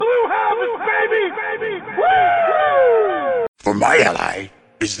For my ally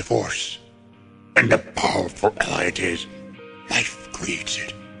is the Force. And a powerful ally it is. Life creates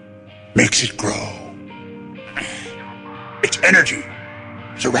it, makes it grow. Its energy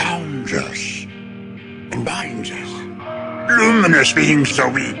surrounds us and binds us. Luminous beings so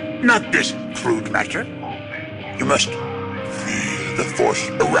we, not this crude matter. You must feel the Force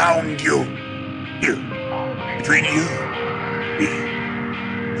around you. Here, between you, me,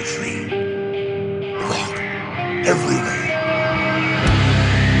 the tree, the rock, everywhere.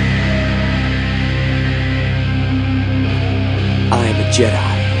 I am a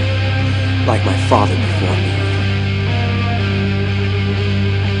Jedi, like my father before me.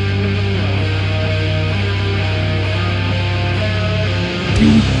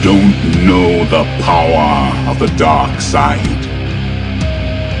 You don't know the power of the dark side.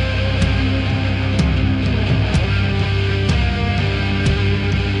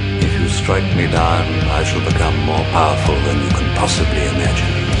 If you strike me down, I shall become more powerful than you can possibly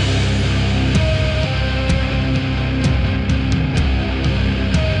imagine.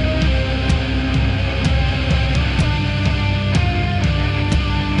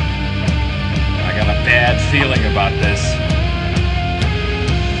 Bad feeling about this.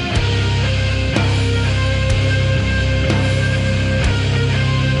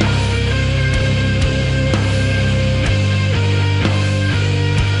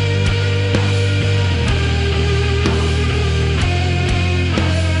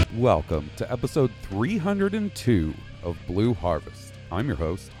 Welcome to episode 302 of Blue Harvest. I'm your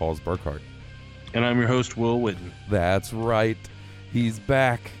host, Halls Burkhart. And I'm your host, Will Whitten. That's right. He's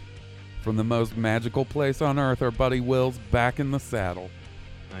back. From the most magical place on earth, our buddy Will's back in the saddle.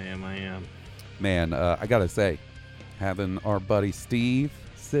 I am. Man, I gotta say, having our buddy Steve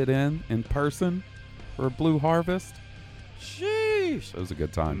sit in person for Blue Harvest, sheesh, it was a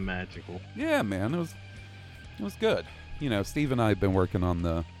good time. Magical. Yeah, man, it was good. You know, Steve and I have been working on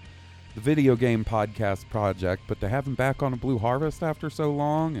the video game podcast project, but to have him back on a Blue Harvest after so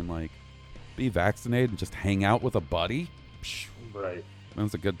long and, like, be vaccinated and just hang out with a buddy, right. That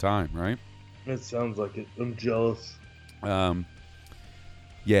was a good time, right? It sounds like it. I'm jealous.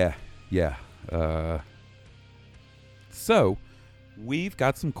 Yeah. So, we've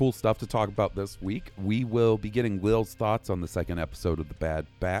got some cool stuff to talk about this week. We will be getting Will's thoughts on the second episode of The Bad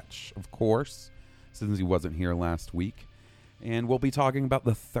Batch, of course, since he wasn't here last week. And we'll be talking about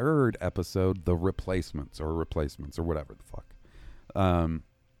the third episode, The Replacements, or whatever the fuck.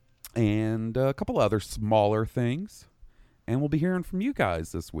 And a couple other smaller things. And we'll be hearing from you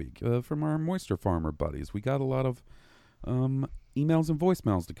guys this week, from our Moisture Farmer buddies. We got a lot of emails and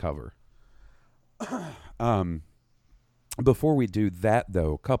voicemails to cover. Before we do that,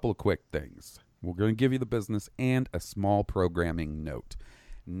 though, a couple of quick things. We're going to give you the business and a small programming note.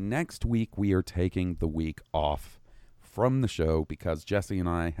 Next week, we are taking the week off from the show because Jesse and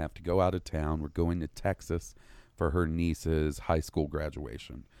I have to go out of town. We're going to Texas for her niece's high school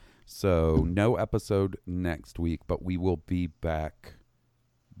graduation. So no episode next week, but we will be back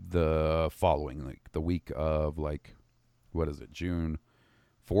the following, like the week of, like, what is it, June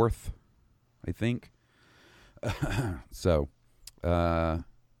 4th, I think. So,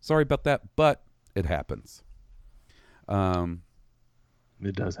 sorry about that, but it happens.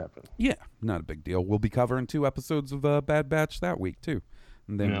 It does happen. Yeah, not a big deal. We'll be covering 2 episodes of Bad Batch that week too,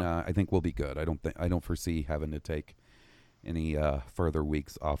 and then I think we'll be good. I don't foresee having to take any further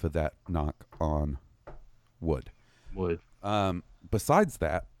weeks off of that, knock on wood. Besides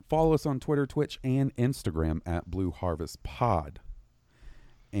that, follow us on Twitter, Twitch, and Instagram at Blue Harvest Pod.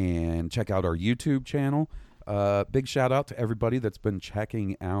 And check out our YouTube channel. Big shout out to everybody that's been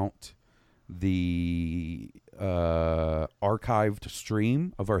checking out the archived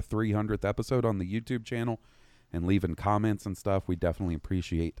stream of our 300th episode on the YouTube channel and leaving comments and stuff. We definitely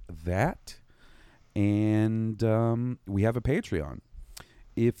appreciate that. And we have a Patreon.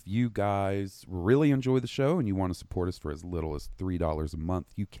 If you guys really enjoy the show and you want to support us for as little as $3 a month,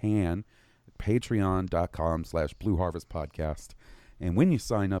 you can at patreon.com/Blue Harvest Podcast. And when you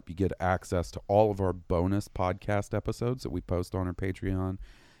sign up, you get access to all of our bonus podcast episodes that we post on our Patreon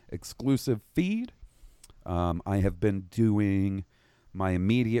exclusive feed. I have been doing my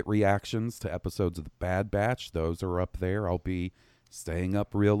immediate reactions to episodes of The Bad Batch. Those are up there. I'll be staying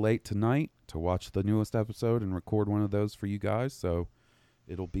up real late tonight to watch the newest episode and record one of those for you guys. So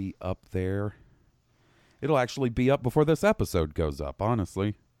it'll be up there. It'll actually be up before this episode goes up,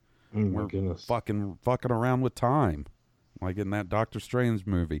 honestly. Oh my We're goodness. fucking around with time. Like in that Doctor Strange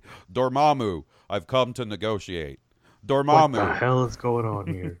movie. Dormammu, I've come to negotiate. Dormammu. What the hell is going on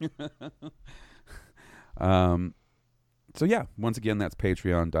here? So yeah, once again, that's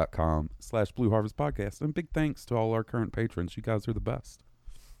patreon.com/Blue Harvest Podcast. And big thanks to all our current patrons. You guys are the best.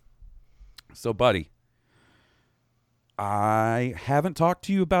 So, buddy, I haven't talked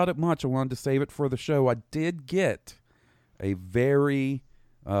to you about it much. I wanted to save it for the show. I did get a very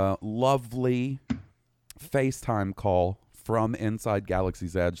lovely FaceTime call from Inside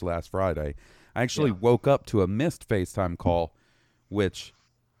Galaxy's Edge last Friday. I actually woke up to a missed FaceTime call, which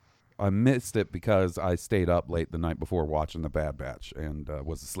I missed it because I stayed up late the night before watching The Bad Batch and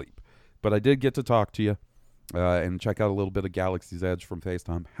was asleep. But I did get to talk to you and check out a little bit of Galaxy's Edge from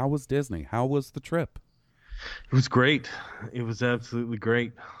FaceTime. How was Disney? How was the trip? It was great. It was absolutely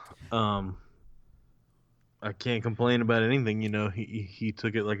great. I can't complain about anything. You know, he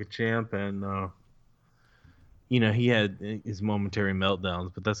took it like a champ, and you know, he had his momentary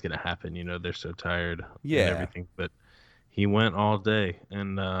meltdowns, but that's gonna happen. You know, they're so tired and everything. But he went all day,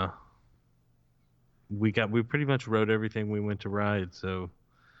 and we pretty much rode everything we went to ride. So,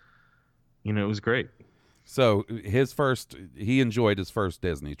 you know, it was great. So he enjoyed his first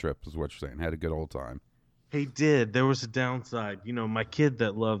Disney trip, is what you're saying. Had a good old time. He did. There was a downside. You know, my kid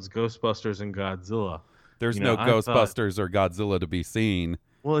that loves Ghostbusters and Godzilla. There's you no know, Ghostbusters or Godzilla to be seen.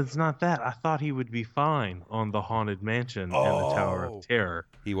 Well, it's not that. I thought he would be fine on the Haunted Mansion and the Tower of Terror.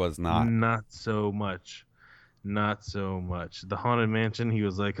 He was not. Not so much. Not so much. The Haunted Mansion, he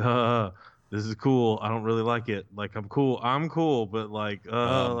was like, this is cool. I don't really like it. Like, I'm cool, but like,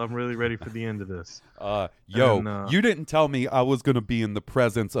 I'm really ready for the end of this. You didn't tell me I was going to be in the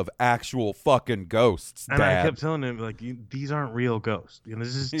presence of actual fucking ghosts, Dad. And I kept telling him, like, these aren't real ghosts. You know,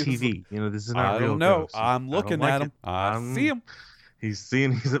 this is TV. You know, this is not real ghosts. I'm looking at him. I see him. He's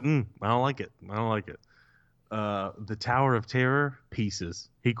like, I don't like it. I don't like it. The Tower of Terror, pieces.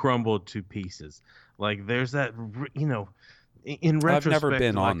 He crumbled to pieces. Like, there's that, you know, in retrospect, I've never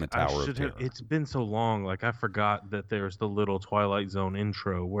been like, on the Tower of Terror. It's been so long. Like, I forgot that there's the little Twilight Zone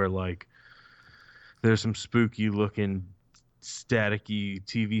intro where, like, there's some spooky looking TV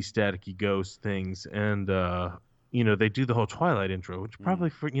staticky ghost things. And, you know, they do the whole Twilight intro, which probably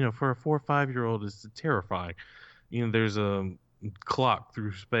for a 4 or 5-year-old is terrifying. You know, there's a clock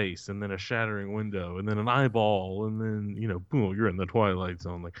through space and then a shattering window and then an eyeball and then, you know, boom, you're in the Twilight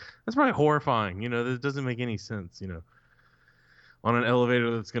Zone. Like, that's probably horrifying. You know, that doesn't make any sense, you know, on an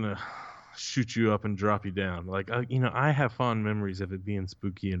elevator that's gonna shoot you up and drop you down. Like, you know, I have fond memories of it being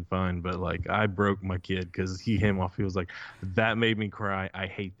spooky and fine, but like, I broke my kid because he was like, that made me cry. I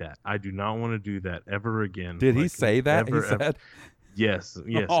hate that. I do not want to do that ever again. Did like, he say that? Ever, he said, yes.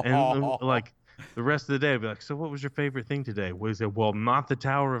 And like, the rest of the day, I'd be like, so what was your favorite thing today? Well, he said, well, not the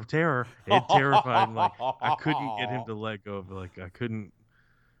Tower of Terror. It terrified me. Like, I couldn't get him to let go of it. Like, I couldn't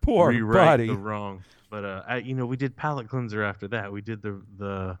rewrite buddy. the wrong. But, you know, we did Palate Cleanser after that. We did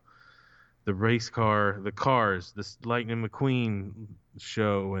the race car, the Cars, the Lightning McQueen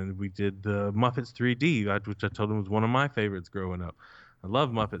show, and we did the Muppets 3D, which I told him was one of my favorites growing up. I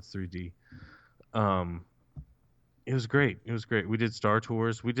love Muppets 3D. It was great. It was great. We did Star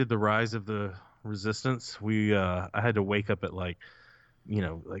Tours. We did the Rise of the Resistance. I had to wake up at like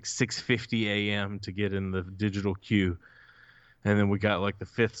 6:50 a.m. to get in the digital queue, and then we got like the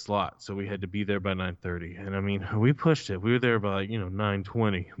 5th slot, so we had to be there by 9:30. And I mean, we pushed it. We were there by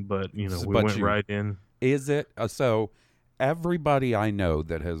 9:20, but we went right in. Is it so? Everybody I know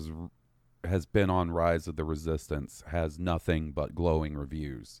that has been on Rise of the Resistance has nothing but glowing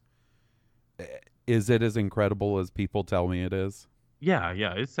reviews. Is it as incredible as people tell me it is? Yeah,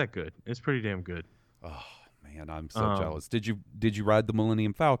 it's that good. It's pretty damn good. Oh man, I'm so jealous. Did you ride the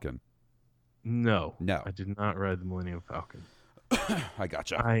Millennium Falcon? No, I did not ride the Millennium Falcon. I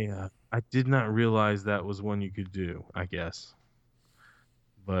gotcha. I did not realize that was one you could do, I guess.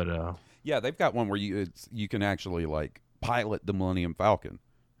 But yeah, they've got one where you can actually like pilot the Millennium Falcon,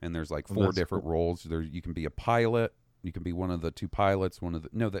 and there's like 4 different roles. You can be a pilot. You can be one of the 2 pilots.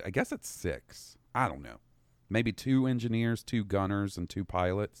 I guess it's 6. I don't know. Maybe 2 engineers, 2 gunners, and 2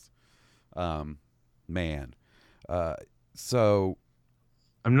 pilots. So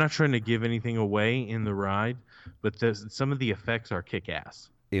I'm not trying to give anything away in the ride, but some of the effects are kick-ass.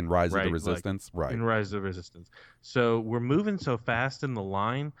 In Rise of the Resistance? Right. In Rise of the Resistance. So we're moving so fast in the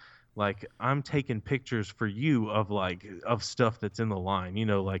line, like I'm taking pictures for you of stuff that's in the line.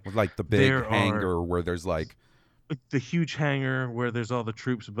 Like the big hangar where there's like the huge hangar where there's all the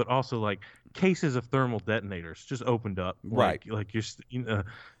troops, but also like cases of thermal detonators just opened up. Right. Like you're,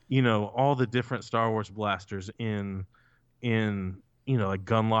 all the different Star Wars blasters in like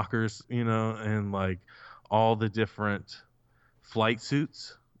gun lockers, and like all the different flight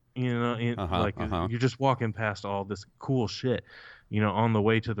suits, you're just walking past all this cool shit. on the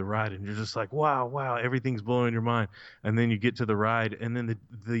way to the ride, and you're just like, wow, everything's blowing your mind. And then you get to the ride, and then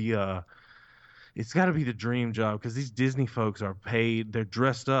the it's got to be the dream job, because these Disney folks are paid. They're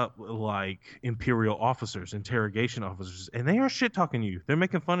dressed up like imperial officers, interrogation officers, and they are shit talking you. They're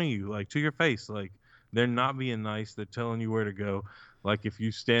making fun of you, like, to your face. Like, they're not being nice. They're telling you where to go. Like, if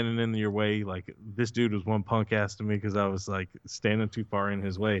you standing in your way, like, this dude was one punk ass to me because I was like standing too far in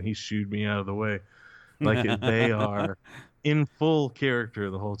his way, and he shooed me out of the way. Like, they are in full character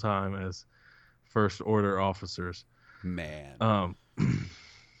the whole time as first order officers. Man.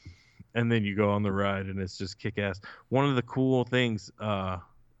 And then you go on the ride, and it's just kick ass. One of the cool things,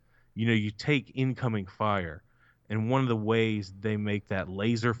 you take incoming fire, and one of the ways they make that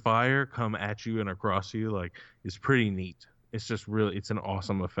laser fire come at you and across you, like, is pretty neat. It's just really, it's an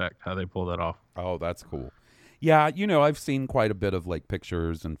awesome effect how they pull that off. Oh, that's cool. Yeah, I've seen quite a bit of like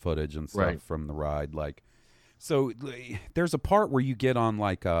pictures and footage and stuff Right. from the ride. Like, so there's a part where you get on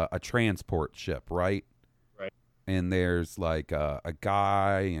like a transport ship, right? Right. And there's like a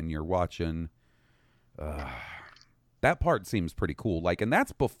guy, and you're watching. That part seems pretty cool. Like, and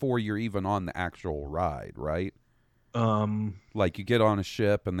that's before you're even on the actual ride, right? Like, you get on a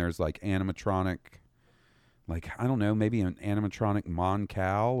ship, and there's like animatronic. Like, I don't know, maybe an animatronic Mon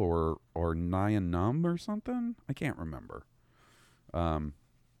Cal or Nyan Num or something? I can't remember.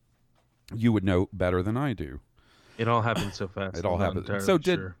 You would know better than I do. It all happened so fast. It all I'm not happened. entirely So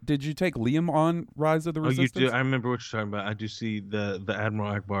sure. did you take Liam on Rise of the Oh, you Resistance? do. I remember what you're talking about. I do see the Admiral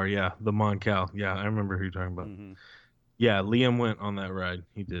Akbar. Yeah, the Mon Cal. Yeah, I remember who you're talking about. Mm-hmm. Yeah, Liam went on that ride.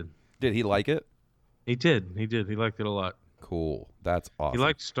 He did. Did he like it? He did. He liked it a lot. Cool. That's awesome. He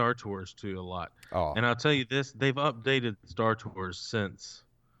liked Star Tours too a lot. Oh. And I'll tell you this: they've updated Star Tours since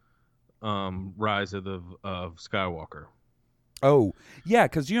Rise of Skywalker. Oh, yeah,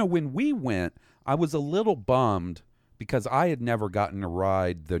 because, when we went, I was a little bummed because I had never gotten to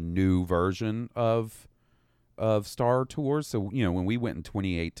ride the new version of Star Tours. So, when we went in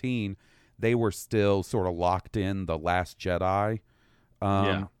 2018, they were still sort of locked in the Last Jedi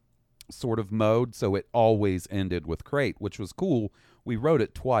sort of mode. So it always ended with Crate, which was cool. We rode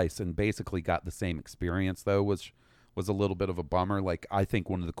it twice and basically got the same experience, though, which was a little bit of a bummer. Like, I think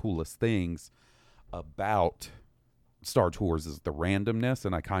one of the coolest things about Star Tours is the randomness,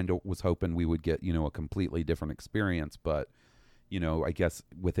 and I kind of was hoping we would get, a completely different experience. But, I guess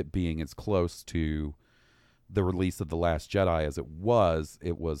with it being as close to the release of The Last Jedi as it was,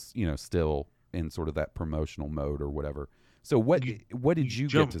 still in sort of that promotional mode or whatever. So what did you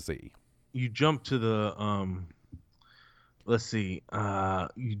get to see? You jump to the let's see.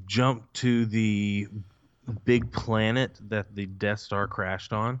 You jump to the big planet that the Death Star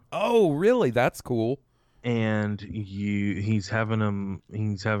crashed on. Oh, really? That's cool. And he's having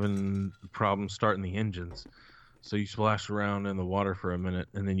problems starting the engines. So you splash around in the water for a minute,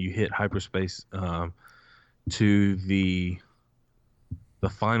 and then you hit hyperspace to the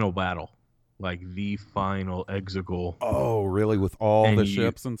final battle, like the final Exegol. Oh, really? With all the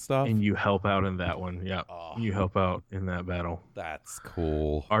ships and stuff? And you help out in that one. Yeah, you help out in that battle. That's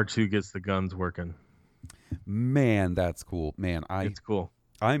cool. R2 gets the guns working. Man, that's cool. Man, it's cool.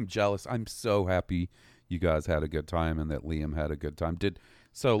 I'm jealous. I'm so happy you guys had a good time and that Liam had a good time. Did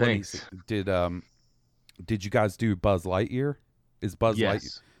you guys do Buzz Lightyear? Is Buzz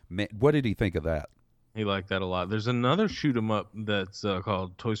Lightyear? Man, what did he think of that? He liked that a lot. There's another shoot 'em up that's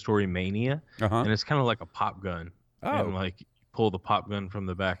called Toy Story Mania, and it's kind of like a pop gun. Oh. And like you pull the pop gun from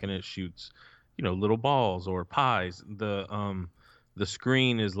the back, and it shoots, little balls or pies. The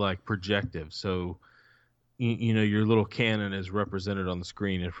screen is like projective, so your little cannon is represented on the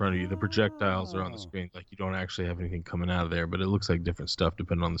screen in front of you. The projectiles are on the screen, like you don't actually have anything coming out of there, but it looks like different stuff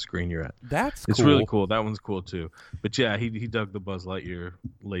depending on the screen you're at. It's cool. really cool. That one's cool too. But yeah, he dug the Buzz Lightyear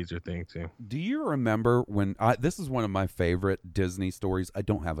laser thing too. Do you remember when this is one of my favorite Disney stories? I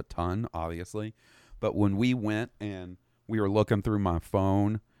don't have a ton, obviously, but when we went and we were looking through my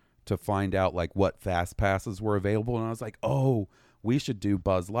phone to find out like what fast passes were available, and I was like, oh, we should do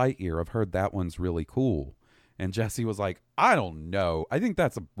Buzz Lightyear. I've heard that one's really cool. And Jesse was like, I don't know. I think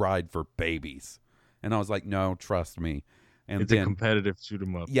that's a ride for babies. And I was like, no, trust me. And it's a competitive shoot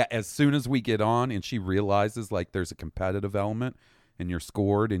 'em up. Yeah, as soon as we get on and she realizes like there's a competitive element and you're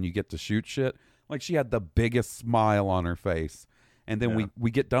scored and you get to shoot shit, like she had the biggest smile on her face. And then we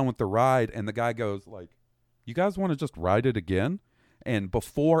get done with the ride and the guy goes like, you guys want to just ride it again? And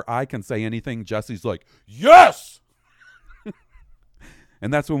before I can say anything, Jesse's like, yes!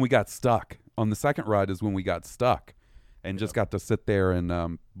 And that's when we got stuck. On the second ride is when we got stuck and just got to sit there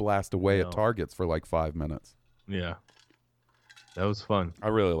and blast away at targets for like 5 minutes. Yeah. That was fun. I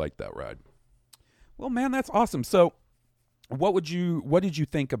really liked that ride. Well, man, that's awesome. So what did you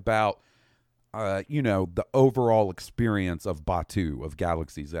think about the overall experience of Batuu, of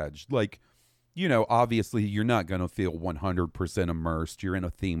Galaxy's Edge? Like, obviously you're not going to feel 100% immersed. You're in a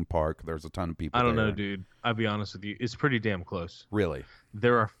theme park. There's a ton of people I don't there. know, dude. I'll be honest with you. It's pretty damn close. Really?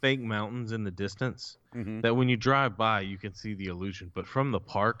 There are fake mountains in the distance that when you drive by, you can see the illusion. But from the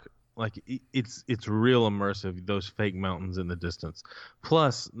park, like it's real immersive, those fake mountains in the distance.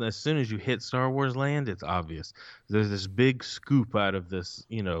 Plus, as soon as you hit Star Wars Land, it's obvious. There's this big scoop out of this,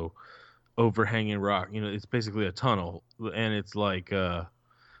 overhanging rock. It's basically a tunnel, and it's like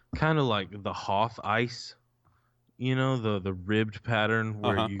kind of like the Hoth ice, the ribbed pattern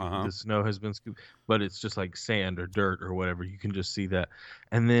where the snow has been scooped, but it's just like sand or dirt or whatever. You can just see that.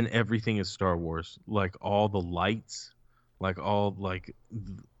 And then everything is Star Wars, like all the lights, like all like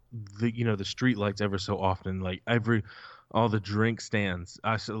the street lights ever so often, like all the drink stands.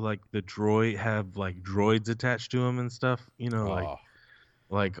 I saw like the droid have like droids attached to them and stuff,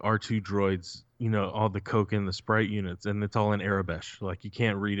 like R2 droids, all the Coke and the Sprite units, and it's all in Arabesh. Like you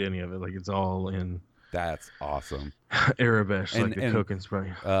can't read any of it. Like it's all in. That's awesome. Arabesh, like the Coke and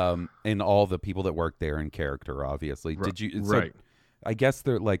Sprite. And all the people that work there in character, obviously. Right. Did you? Right. I guess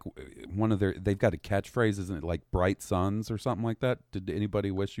they're like they've got a catchphrase, isn't it? Like bright suns or something like that. Did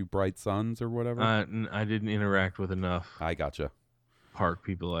anybody wish you bright suns or whatever? I didn't interact with enough I gotcha. park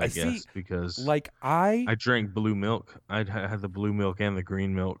people, I guess, because like I drank blue milk. I had the blue milk and the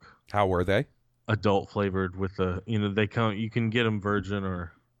green milk. How were they? Adult flavored with the, they come. You can get them virgin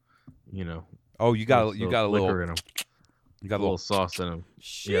or, Oh, you got a little liquor in them. You got A little sauce in them.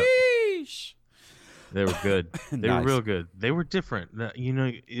 Sheesh. They were good. They Nice. were real good. They were different.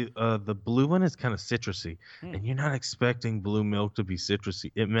 The blue one is kind of citrusy, and you're not expecting blue milk to be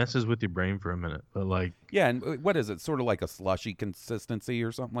citrusy. It messes with your brain for a minute, but like. Yeah, and what is it? Sort of like a slushy consistency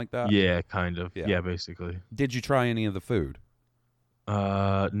or something like that? Yeah, kind of. Yeah. Yeah, basically. Did you try any of the food?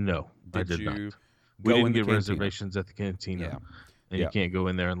 No, I did not. We go in didn't the get cantina? reservations at the cantina. Yeah. And Yeah. you can't go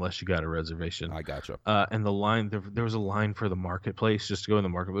in there unless you got a reservation. I gotcha. And the line, there was a line for the marketplace. Just to go in the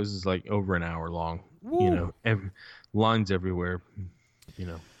marketplace is like over an hour long. Woo. Lines everywhere.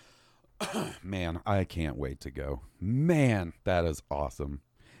 Man, I can't wait to go. Man, that is awesome.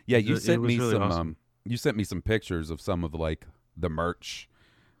 Yeah, you It sent was me really some. awesome. You sent me some pictures of some of like the merch,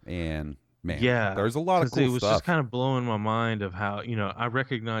 and man, Yeah, there's a lot of 'cause cool it was stuff. just kind of blowing my mind of how I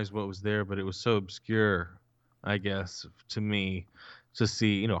recognized what was there, but it was so obscure, I guess, to me, to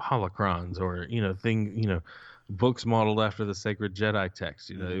see holocrons or books modeled after the sacred Jedi text.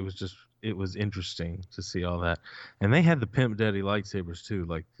 It was interesting to see all that, and they had the Pimp Daddy lightsabers too,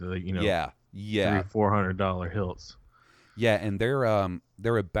 like the yeah, $300-$400 hilts. yeah, and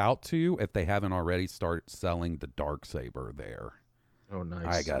they're about to, if they haven't already, start selling the Darksaber there. Oh, nice!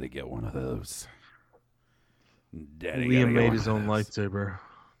 I got to get one of those. Daddy Liam gotta get made one his of own those. lightsaber.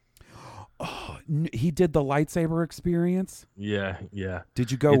 He did the lightsaber experience. Yeah.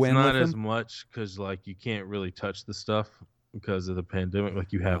 Did you go It's in not with as him? much because like you can't really touch the stuff because of the pandemic.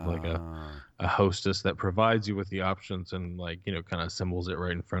 Like you have like a hostess that provides you with the options and like kind of assembles it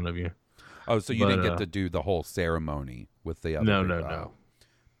right in front of you. Oh, so you didn't but, get to do the whole ceremony with the other. No, big no, guy. no.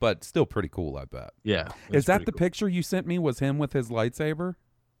 But still pretty cool, I bet. Yeah. Is that pretty the cool. picture you sent me? Was him with his lightsaber?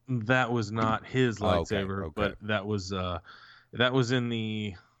 That was not his Oh, okay, lightsaber, okay. but that was in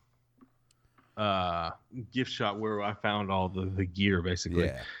the gift shop where I found all the gear basically.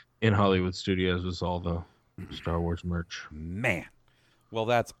 Yeah. In Hollywood Studios was all the Star Wars merch. Man. Well,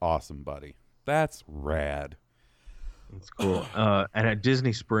 that's awesome, buddy. That's rad. It's cool. And at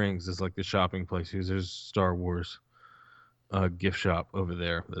Disney Springs is like the shopping place. There's Star Wars gift shop over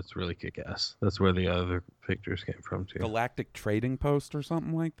there. That's really kick-ass. That's where the other pictures came from too. Galactic Trading Post or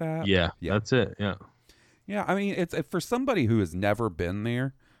something like that? Yeah, Yeah. that's it. Yeah. Yeah, I mean, it's for somebody who has never been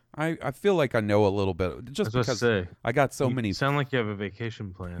there, I feel like I know a little bit just I was about to because say, I got so you many. sound like you have a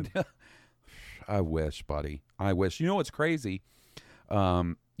vacation planned. I wish, buddy. I wish. You know what's crazy?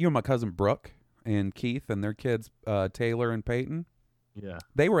 My cousin Brooke and Keith and their kids, Taylor and Peyton, Yeah.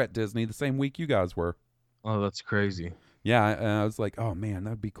 they were at Disney the same week you guys were. Oh, that's crazy. Yeah, I was like, oh man,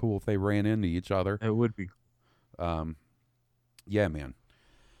 that'd be cool if they ran into each other. It would be. Yeah, man.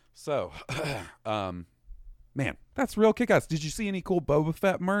 So, man, that's real kick-ass. Did you see any cool Boba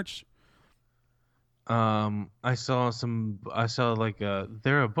Fett merch? I saw like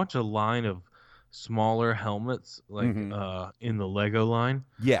there are a bunch of line of smaller helmets like in the Lego line.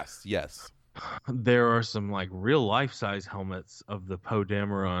 Yes. There are some like real life size helmets of the Poe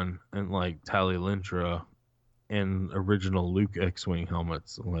Dameron and like Tali Lintra and original Luke X-wing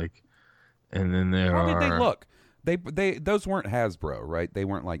helmets, like, and then there How are. did they look? They those weren't Hasbro, right? They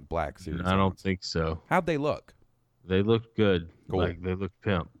weren't like Black Series. I don't helmets. think so. How'd they look? They looked good. Cool. Like they looked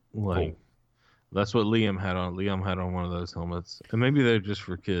pimp. Like Cool. that's what Liam had on. Liam had on one of those helmets, and maybe they're just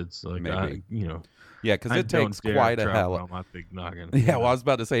for kids. Like Maybe. yeah, because I it takes don't dare quite a travel hell. on my big noggin. Yeah, well, I was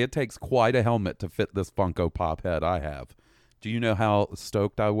about to say it takes quite a helmet to fit this Funko Pop head I have. Do you know how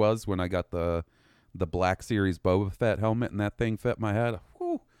stoked I was when I got the Black Series Boba Fett helmet and that thing fit my head?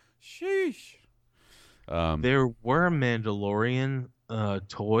 Whew, sheesh. There were Mandalorian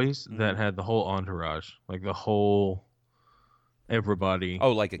toys Mm-hmm. that had the whole entourage, like the whole everybody.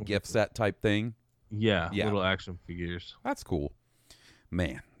 Oh, like a gift set type thing? yeah, yeah. little action figures. That's cool.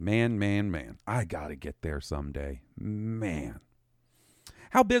 Man. I got to get there someday. Man.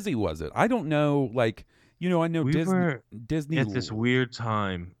 How busy was it? I don't know. Like, you know, I know We were Disney. at this weird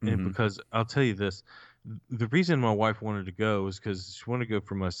time, Mhm. and because I'll tell you this, the reason my wife wanted to go was because she wanted to go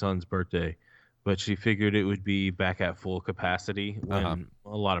for my son's birthday, but she figured it would be back at full capacity when Uh-huh.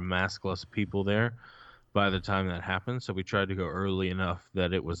 a lot of maskless people there by the time that happened. So we tried to go early enough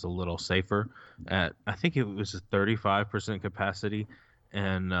that it was a little safer. I think it was a 35% capacity,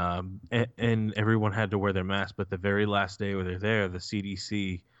 and everyone had to wear their mask. But the very last day where they're there, the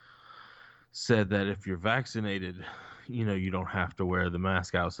CDC said that if you're vaccinated, you know, you don't have to wear the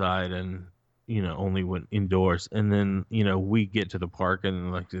mask outside, and you know, only when indoors. And then, you know, we get to the park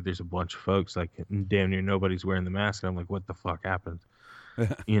and like there's a bunch of folks, like damn near nobody's wearing the mask. And I'm like, what the fuck happened?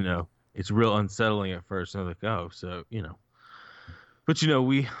 You know, it's real unsettling at first. And I'm like, oh, so, you know, but you know,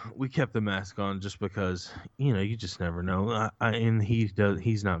 we kept the mask on just because, you know, you just never know. And he's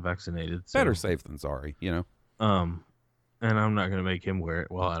not vaccinated. So, Better safe than sorry, you know? and I'm not going to make him wear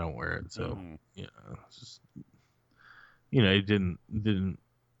it while I don't wear it. So, Mhm. you know, it's just, you know, it didn't,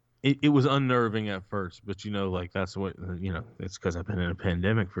 it was unnerving at first, but you know, like that's what, you know, it's because I've been in a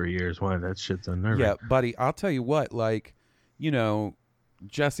pandemic for years. Why that shit's unnerving. Yeah, buddy, I'll tell you what, like, you know,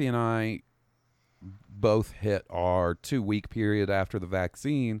 Jesse and I both hit our 2-week period after the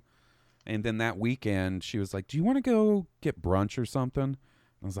vaccine. And then that weekend, she was like, do you want to go get brunch or something?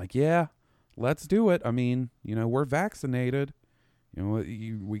 I was like, yeah, let's do it. I mean, you know, we're vaccinated. You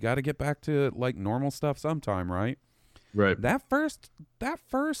know, we got to get back to like normal stuff sometime, right? Right. That first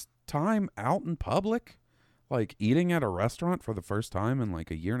time out in public, like eating at a restaurant for the first time in like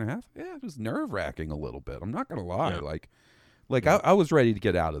a year and a half, yeah, it was nerve-wracking a little bit. I'm not gonna lie. Yeah. Like I was ready to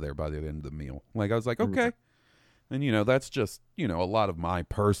get out of there by the end of the meal. Like I was like, okay. And you know, that's just, you know, a lot of my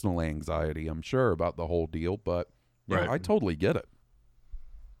personal anxiety, I'm sure, about the whole deal, but yeah, Right. I totally get it.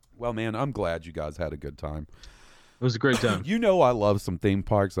 Well, man, I'm glad you guys had a good time. It was a great time. You know, I love some theme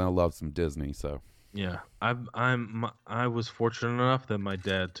parks and I love some Disney, so Yeah, I was fortunate enough that my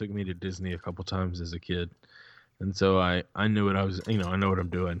dad took me to Disney a couple times as a kid, and so I knew what I was, you know, I know what I'm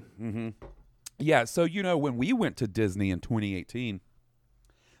doing. mm-hmm. Yeah, so, you know, when we went to Disney in 2018,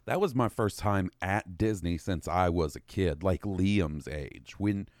 that was my first time at Disney since I was a kid, like Liam's age.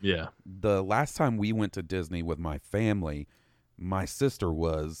 When Yeah, the last time we went to Disney with my family, my sister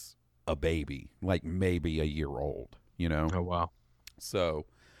was a baby, like maybe a year old, you know? oh wow, So,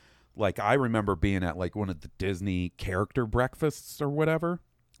 like, I remember being at, like, one of the Disney character breakfasts or whatever,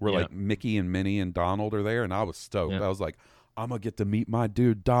 where, Yeah. like, Mickey and Minnie and Donald are there, and I was stoked. Yeah. I was like, I'm going to get to meet my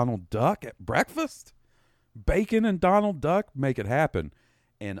dude Donald Duck at breakfast? Bacon and Donald Duck? Make it happen.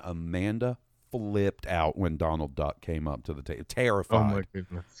 And Amanda flipped out when Donald Duck came up to the table, terrified. oh my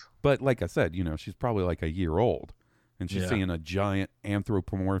goodness, But like I said, you know, she's probably like a year old, and she's Yeah. seeing a giant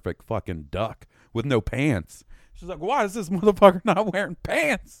anthropomorphic fucking duck with no pants. She's like, why is this motherfucker not wearing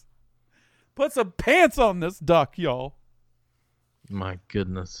pants? Put some pants on this duck, y'all. my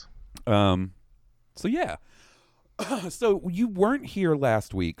goodness. So yeah. So you weren't here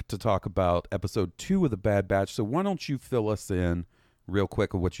last week to talk about episode 2 of The Bad Batch, so why don't you fill us in real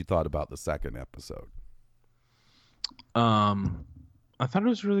quick of what you thought about the second episode? I thought it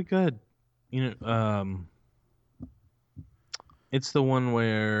was really good. You know, it's the one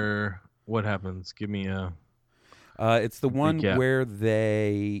where what happens? Give me a. It's the one recap. where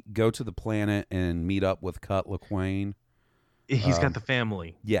they go to the planet and meet up with Cut LaQuaine. He's got the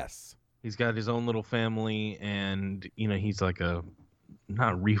family. Yes. He's got his own little family, and you know he's like a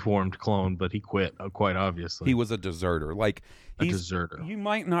not reformed clone, but he quit quite obviously. He was a deserter. Like a he's deserter. You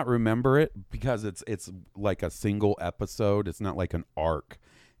might not remember it because it's like a single episode. It's not like an arc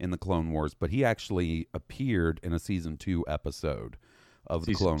in the Clone Wars, but he actually appeared in a season 2 episode of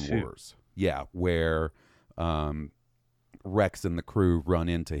the Season Clone 2. Wars. Yeah, where Rex and the crew run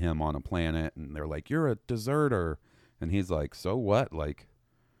into him on a planet, and they're like, "You're a deserter," and he's like, "So what? Like,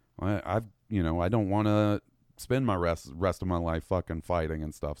 I don't want to spend my rest of my life fucking fighting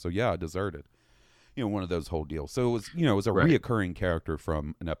and stuff. So yeah, I deserted." You know, one of those whole deals. So it was, you know, it was a Right. reoccurring character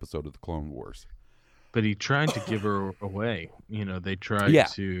from an episode of the Clone Wars. But he tried to give her away. You know, they tried Yeah.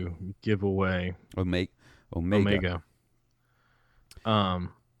 to give away Omega. Omega.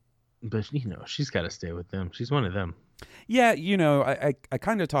 But you know, she's got to stay with them. She's one of them. Yeah, you know, I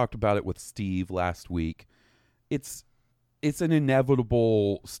kind of talked about it with Steve last week. It's an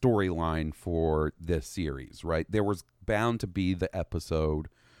inevitable storyline for this series, right? There was bound to be the episode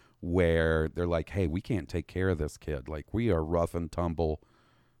where they're like, hey, we can't take care of this kid. Like, we are rough and tumble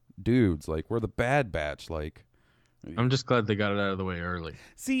dudes. Like, we're the Bad Batch. Like, I'm just glad they got it out of the way early.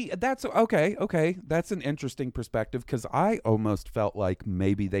 see, that's okay. That's an interesting perspective because I almost felt like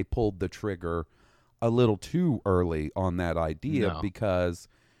maybe they pulled the trigger a little too early on that idea No. because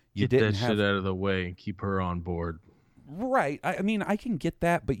you Get didn't that have shit out of the way and keep her on board. right. I mean, I can get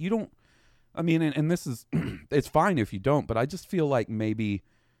that, but you don't. I mean, and this is it's fine if you don't, but I just feel like maybe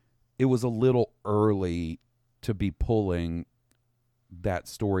it was a little early to be pulling that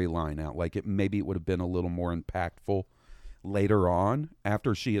storyline out. Like maybe it would have been a little more impactful later on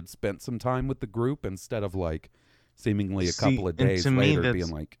after she had spent some time with the group instead of like seemingly a couple of and days to me, later that's- being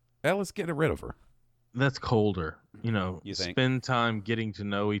like, let's get rid of her. That's colder. You know, You think? spend time getting to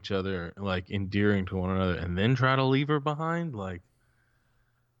know each other, like endearing to one another, and then try to leave her behind. Like,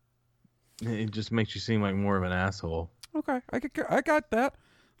 it just makes you seem like more of an asshole. Okay, I got that.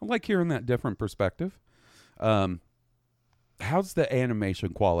 I like hearing that different perspective. How's the animation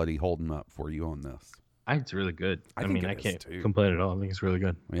quality holding up for you on this? It's really good. I I think mean, it I is, can't too. complain at all. I think it's really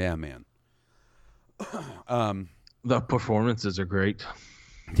good. Yeah, man. The performances are great.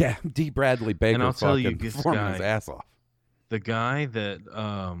 Yeah, D. Bradley Baker And I'll tell you, fucking this performing his guy- ass off. The guy that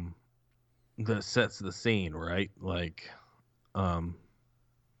sets the scene, right? Like,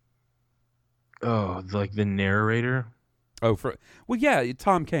 like the narrator, Oh, well, yeah,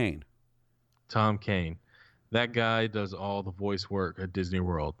 Tom Kane. Tom Kane. That guy does all the voice work at Disney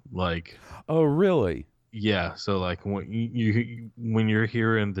World. Like, Oh, really? yeah. So like when you're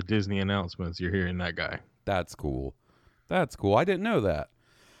hearing the Disney announcements, you're hearing that guy. That's cool. That's cool. I didn't know that.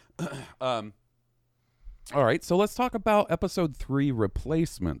 All right, so let's talk about episode 3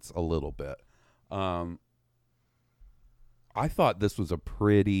 replacements a little bit. I thought this was a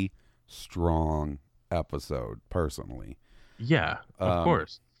pretty strong episode, personally. Yeah, of Um,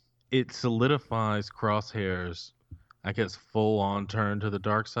 course. It solidifies Crosshair's, I guess, full-on turn to the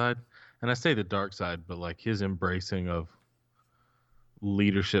dark side. And I say the dark side, but like his embracing of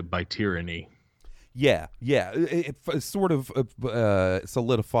leadership by tyranny. Yeah. It sort of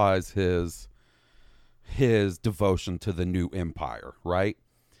solidifies his devotion to the new empire, right?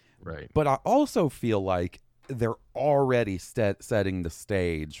 Right. But I also feel like they're already setting the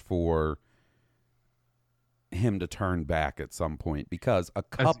stage for him to turn back at some point because a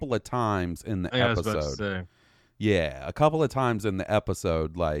couple of times in the Yeah, I was about to episode, say, a couple of times in the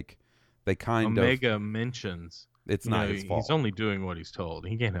episode, like they kind of, Omega mentions it's you not know, his fault. he's only doing what he's told.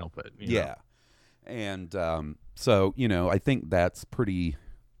 He can't help it. you know? Yeah. And so, you know, I think that's pretty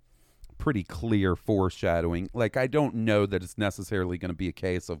clear foreshadowing. Like, I don't know that it's necessarily going to be a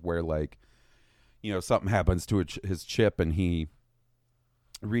case of where, like, you know, something happens to his chip and he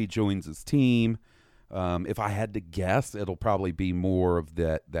rejoins his team. If I had to guess, it'll probably be more of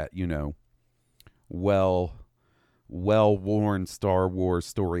that you know, well-worn Star Wars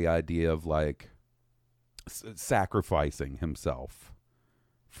story idea of, like, sacrificing himself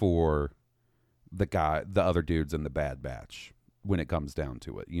for the other dudes in the Bad Batch when it comes down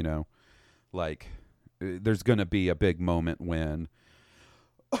to it, you know? Like, there's going to be a big moment when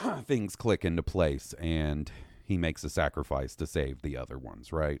things click into place and he makes a sacrifice to save the other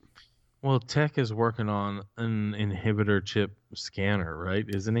ones, right? Well, Tech is working on an inhibitor chip scanner, right?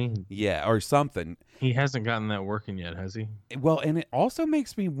 Isn't he? Yeah, or something. He hasn't gotten that working yet, has he? Well, and it also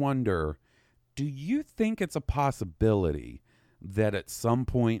makes me wonder, do you think it's a possibility that at some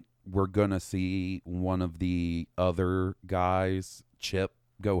point we're going to see one of the other guys, Chip,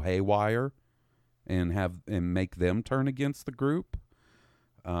 go haywire and make them turn against the group?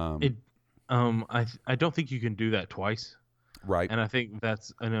 I don't think you can do that twice. Right. And I think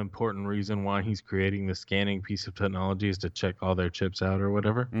that's an important reason why he's creating the scanning piece of technology is to check all their chips out or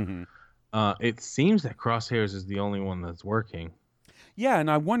whatever. Mm-hmm. It seems that Crosshairs is the only one that's working. Yeah, and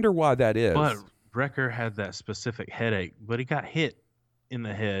I wonder why that is. But Wrecker had that specific headache, but he got hit in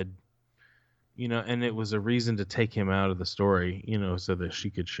the head, you know, and it was a reason to take him out of the story, you know, so that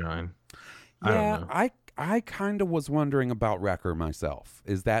she could shine. I don't Yeah, know. I kind of was wondering about Wrecker myself.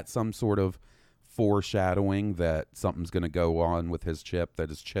 Is that some sort of foreshadowing that something's going to go on with his chip, that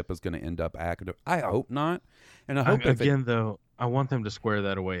his chip is going to end up active? I hope not. And I hope though, I want them to square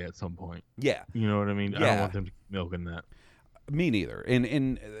that away at some point. yeah, You know what I mean? I Yeah. don't want them to keep milking that. me neither.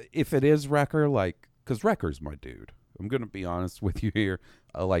 And if it is Wrecker, like, because Wrecker's my dude. I'm going to be honest with you here.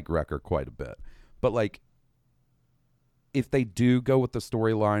 I like Wrecker quite a bit. But, like, if they do go with the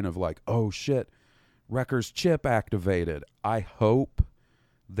storyline of, like, oh, shit, Wrecker's chip activated, I hope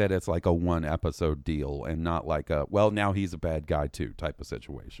that it's like a one-episode deal and not like a, well, now he's a bad guy, too, type of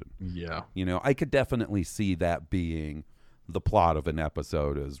situation. Yeah. You know, I could definitely see that being the plot of an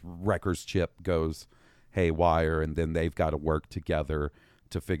episode is Wrecker's chip goes haywire, and then they've got to work together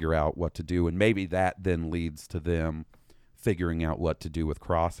to figure out what to do, and maybe that then leads to them figuring out what to do with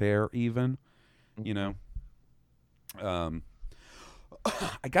Crosshair even, you know. I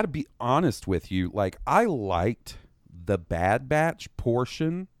got to be honest with you, like, I liked the Bad Batch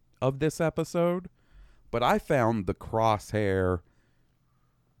portion of this episode, but I found the Crosshair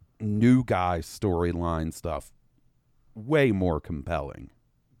new guy storyline stuff way more compelling.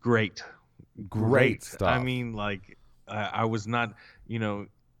 Great Stuff. I mean, like, I was not, you know,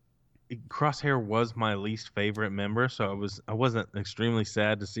 Crosshair was my least favorite member, so I wasn't extremely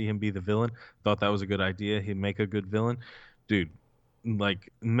sad to see him be the villain. Thought that was a good idea. He'd make a good villain. Dude,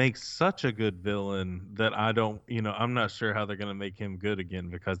 like, makes such a good villain that I don't, you know, I'm not sure how they're going to make him good again,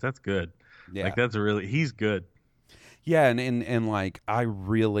 because that's good. Yeah. Like, he's good. Yeah, and like, I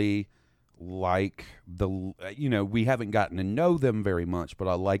really like the, you know, we haven't gotten to know them very much, but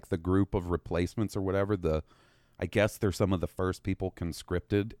I like the group of replacements or whatever. I guess they're some of the first people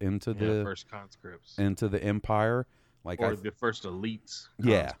conscripted into the first conscripts. into the Empire, like, or the first elites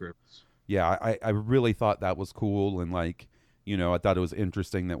Yeah. conscripts. Yeah, I really thought that was cool, and, like, you know, I thought it was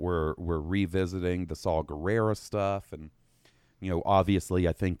interesting that we're revisiting the Saw Gerrera stuff, and, you know, obviously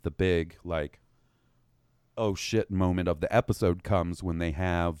I think the big, like, oh shit moment of the episode comes when they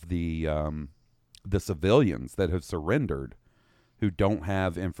have the civilians that have surrendered who don't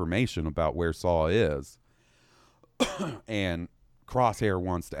have information about where Saw is. And Crosshair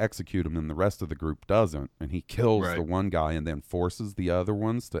wants to execute him and the rest of the group doesn't, and he kills Right. the one guy and then forces the other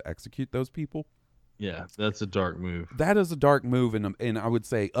ones to execute those people. Yeah, that's a dark move. That is a dark move, and I would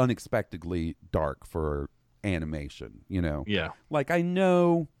say unexpectedly dark for animation, you know. Yeah. Like, I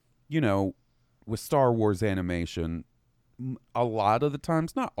know, you know, with Star Wars animation, a lot of the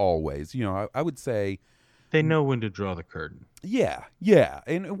times, not always, you know, I would say, They know when to draw the curtain. yeah.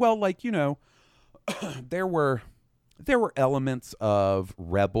 And, well, like, you know, there were elements of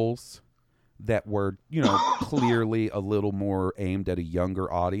Rebels that were, you know, clearly a little more aimed at a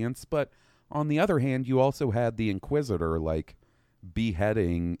younger audience, but on the other hand, you also had the Inquisitor, like,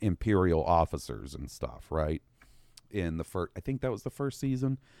 beheading Imperial officers and stuff, right? In the first, I think that was the first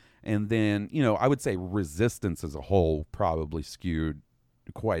season. And then, you know, I would say Resistance as a whole probably skewed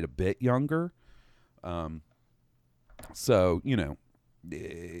quite a bit younger. So, you know,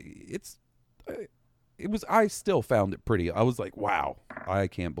 I still found it pretty. I was like, wow, I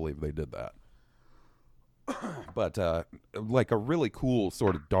can't believe they did that. But like, a really cool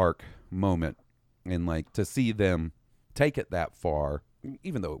sort of dark moment, and, like, to see them take it that far,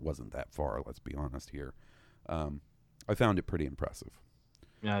 even though it wasn't that far, let's be honest here, I found it pretty impressive.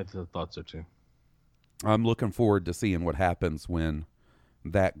 Yeah, I thought so too. I'm looking forward to seeing what happens when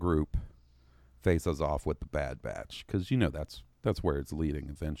that group faces off with the Bad Batch, because, you know, that's where it's leading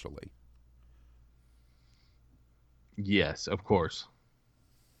eventually. Yes, of course.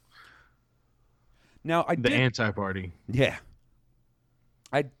 Now, The anti-party. Yeah.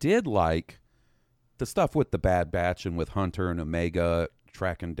 I did like the stuff with the Bad Batch and with Hunter and Omega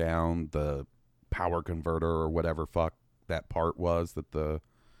tracking down the power converter or whatever fuck that part was that the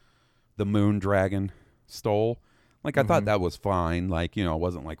Moon Dragon stole. Like, I thought that was fine. Like, you know, it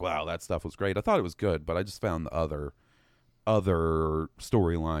wasn't like, wow, that stuff was great. I thought it was good, but I just found the other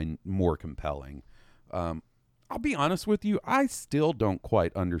storyline more compelling. I'll be honest with you, I still don't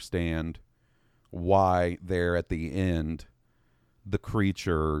quite understand why there at the end the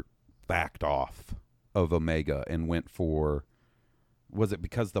creature backed off of Omega and went for, was it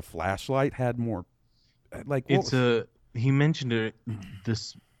because the flashlight had more, like, he mentioned it,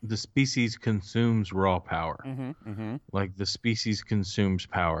 the species consumes raw power. Like, the species consumes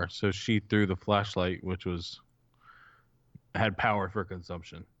power, so she threw the flashlight, which had power for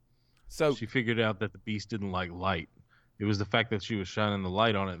consumption. So She figured out that the beast didn't like light. It was the fact that she was shining the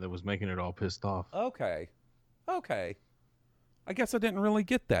light on it that was making it all pissed off. Okay. I guess I didn't really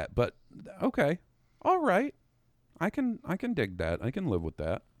get that, but okay. All right. I can dig that. I can live with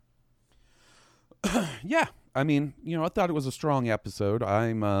that. Yeah. I mean, you know, I thought it was a strong episode.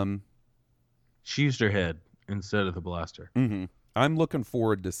 She used her head instead of the blaster. I'm looking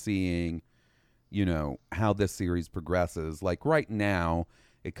forward to seeing, you know, how this series progresses. Like, right now,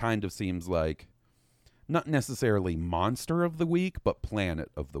 it kind of seems like not necessarily monster of the week, but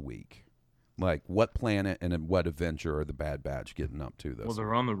planet of the week. Like, what planet and in what adventure are the Bad Batch getting up to this? Well,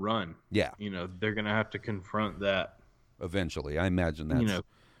 they're on the run. Yeah. You know, they're going to have to confront that. Eventually. I imagine that's You know,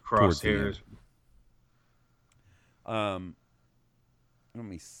 towards the end. crosshairs. Let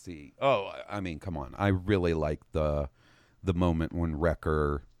me see. Oh, I mean, come on. I really like the moment when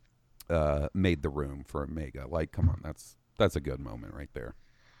Wrecker made the room for Omega. Like, come on. That's a good moment right there.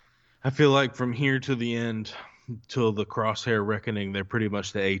 I feel like from here to the end, till the Crosshair Reckoning, they're pretty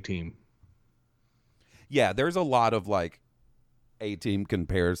much the A-team. Yeah, there's a lot of like A-team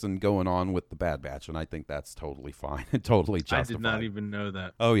comparison going on with the Bad Batch, and I think that's totally fine. Totally justified. I did not even know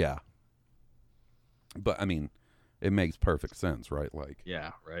that. Oh yeah. But I mean, it makes perfect sense, right? Like,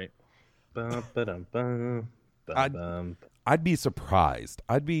 Yeah, right. Bum, ba-dum, bum, bum. I'd be surprised.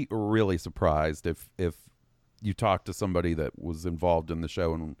 I'd be really surprised if you talked to somebody that was involved in the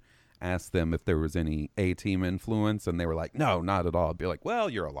show and asked them if there was any A-team influence, and they were like, "No, not at all." I'd be like, "Well,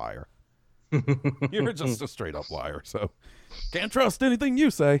 you're a liar. You're just a straight up liar. So can't trust anything you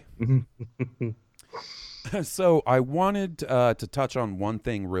say." So I wanted to touch on one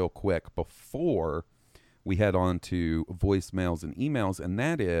thing real quick before we head on to voicemails and emails, and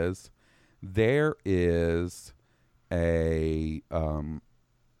that is there is a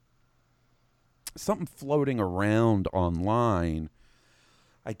something floating around online.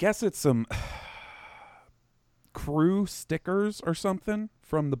 I guess it's some crew stickers or something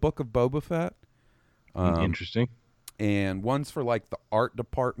from the Book of Boba Fett. Interesting. And one's for like the art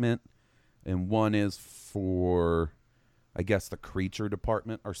department, and one is for, I guess, the creature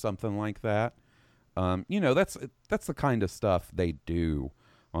department or something like that. You know, that's the kind of stuff they do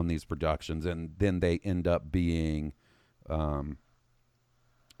on these productions, and then they end up being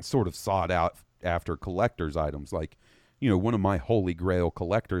sort of sought out after collector's items. Like, you know, one of my holy grail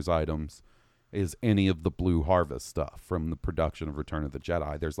collector's items is any of the Blue Harvest stuff from the production of Return of the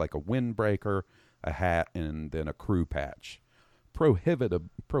Jedi. There's like a windbreaker, a hat, and then a crew patch.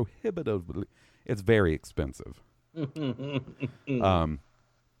 Prohibitively, it's very expensive.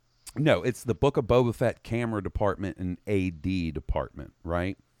 No, it's the Book of Boba Fett camera department and AD department,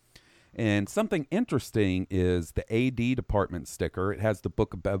 right? And something interesting is the AD department sticker. It has the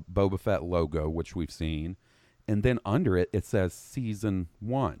Book of Boba Fett logo, which we've seen. And then under it, it says Season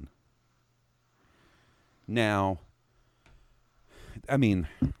 1. Now, I mean,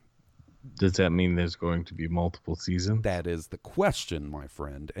 Does that mean there's going to be multiple seasons? that is the question, my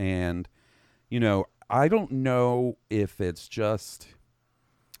friend. And, you know, I don't know if it's just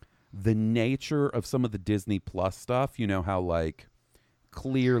the nature of some of the Disney Plus stuff. You know how, like,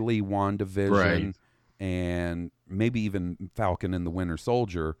 clearly WandaVision Right. and maybe even Falcon and the Winter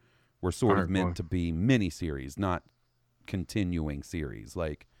Soldier were sort of Aren't meant going- to be miniseries, not continuing series.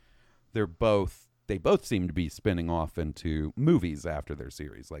 Like, they both seem to be spinning off into movies after their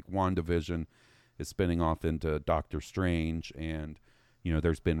series. Like, WandaVision is spinning off into Doctor Strange, and, you know,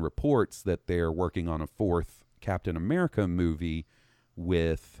 there's been reports that they're working on a fourth Captain America movie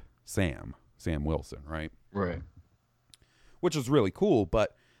with Sam Wilson, right? Right. Which is really cool.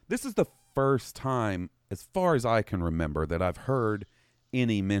 But this is the first time, as far as I can remember, that I've heard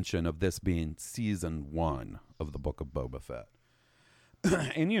any mention of this being Season 1 of the Book of Boba Fett.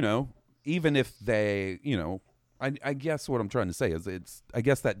 And, you know, even if they, you know, I guess what I'm trying to say is I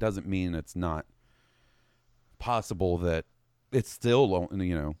guess that doesn't mean it's not possible that it's still,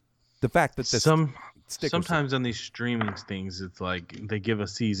 you know, the fact that this Sometimes on these streaming things, it's like they give a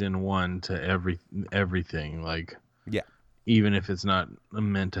season 1 to everything. Like, Yeah. even if it's not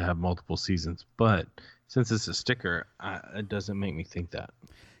meant to have multiple seasons. But since it's a sticker, it doesn't make me think that.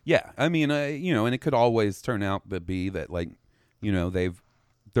 Yeah, I mean, you know, and it could always turn out to be that, like, you know,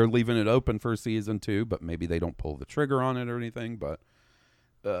 they're leaving it open for season 2, but maybe they don't pull the trigger on it or anything. But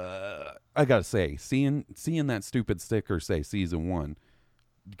I gotta say, seeing that stupid sticker say Season 1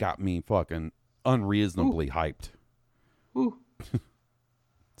 got me fucking unreasonably hyped. Ooh.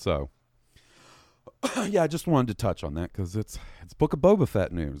 So, yeah, I just wanted to touch on that because it's Book of Boba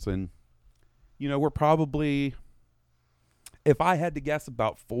Fett news, and you know, we're probably, if I had to guess,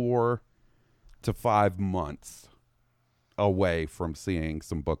 about 4 to 5 months away from seeing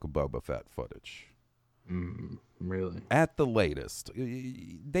some Book of Boba Fett footage. Really? At the latest.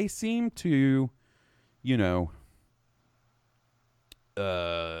 They seem to, you know,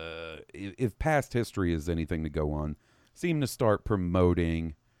 if past history is anything to go on, seem to start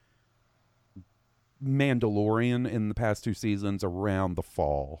promoting Mandalorian in the past 2 seasons around the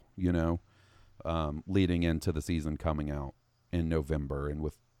fall, you know, leading into the season coming out in November. And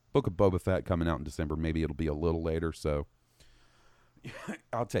with Book of Boba Fett coming out in December, maybe it'll be a little later. So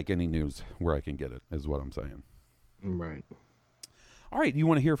I'll take any news where I can get it, is what I'm saying. Right. All right, you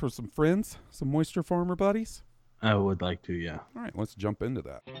want to hear from some friends, some Moisture Farmer buddies? I would like to, yeah. All right, let's jump into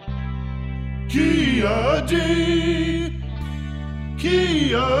that. Kia D.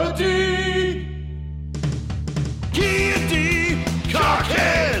 Kia D. Kia D.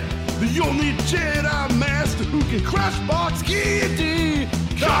 Cockhead. The only Jedi Master who can crush box. Kia D.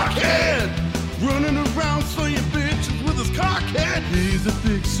 Cockhead. Running around slaying bitches with his cockhead. He's a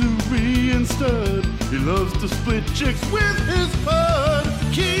big Syrian stud. He loves to split chicks with his bud.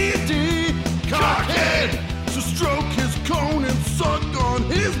 Kia D. Cockhead. To stroke his cone and suck on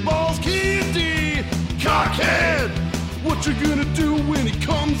his balls. Kia D. Cockhead. What you gonna do when he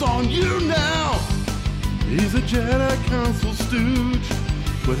comes on you now? He's a Jedi Council stooge,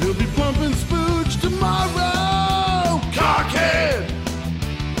 but he'll be pumping spooge tomorrow. Cockhead.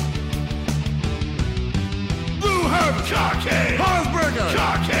 Blue Herbert. Cockhead. Harsberger.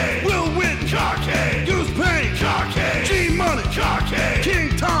 Cockhead. Will Witten. Cockhead. Goose Payne. Cockhead. G Money. Cockhead.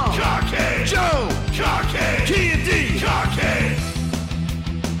 King Tom. Cockhead. Joe. Cockhead. Kia D. Cockhead.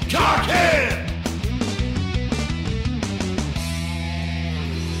 Cockhead.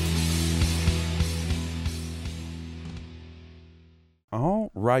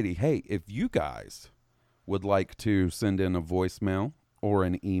 All righty. Hey, if you guys would like to send in a voicemail or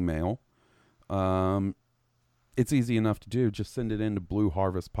an email, it's easy enough to do. Just send it in to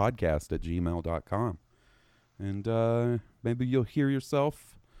blueharvestpodcast@gmail.com. And maybe you'll hear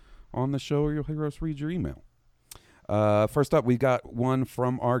yourself on the show or you'll hear us read your email. First up, we got one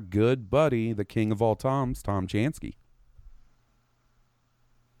from our good buddy, the king of all Toms, Tom Chansky.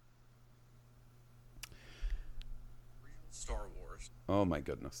 Star Wars. Oh, my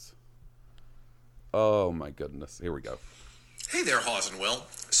goodness. Oh, my goodness. Here we go. Hey there, Hawes and Will.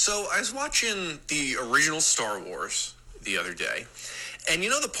 So I was watching the original Star Wars the other day, and you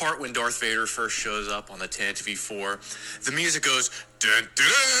know the part when Darth Vader first shows up on the Tantive 4? The music goes dun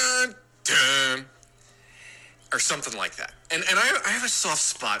dun dun, or something like that. And I have a soft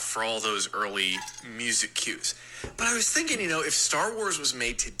spot for all those early music cues. But I was thinking, if Star Wars was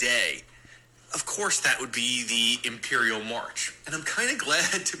made today, of course that would be the Imperial March. And I'm kind of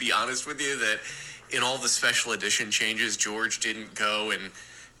glad, to be honest with you, that in all the special edition changes, George didn't go and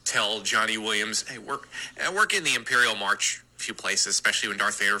tell Johnny Williams, hey, we're getting the Imperial March a few places, especially when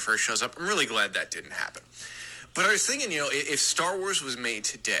Darth Vader first shows up. I'm really glad that didn't happen. But I was thinking, if Star Wars was made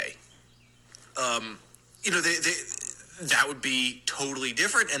today, that would be totally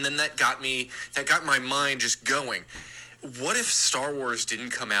different. And then that got my mind just going. What if Star Wars didn't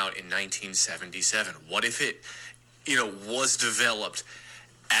come out in 1977? What if it, was developed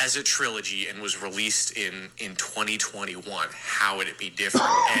as a trilogy and was released in 2021? How would it be different?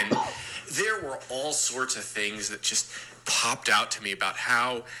 And there were all sorts of things that just popped out to me about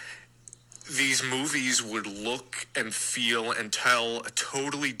how these movies would look and feel and tell a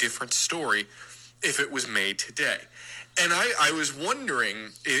totally different story if it was made today. And I was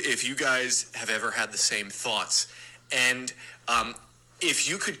wondering if you guys have ever had the same thoughts. And if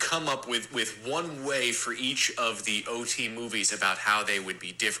you could come up with one way for each of the OT movies about how they would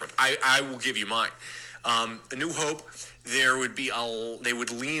be different, I will give you mine. A New Hope, they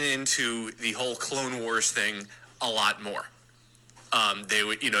would lean into the whole Clone Wars thing a lot more. They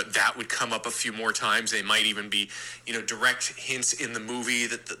would, that would come up a few more times. They might even be, direct hints in the movie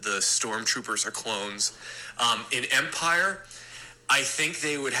that the stormtroopers are clones. In Empire, I think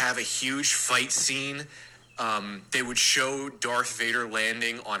they would have a huge fight scene. They would show Darth Vader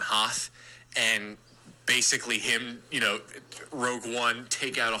landing on Hoth and basically him, Rogue One,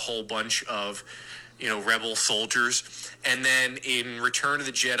 take out a whole bunch of, rebel soldiers. And then in Return of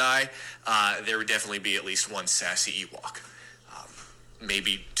the Jedi, there would definitely be at least one sassy Ewok.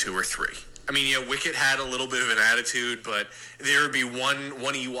 Maybe two or three. I mean, Wicket had a little bit of an attitude, but there would be one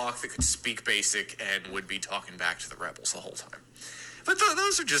Ewok that could speak basic and would be talking back to the rebels the whole time. But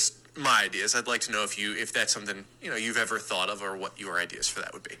those are just my ideas. I'd like to know if that's something you've ever thought of, or what your ideas for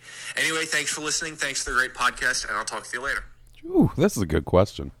that would be. Anyway, thanks for listening. Thanks for the great podcast, and I'll talk to you later. Ooh, this is a good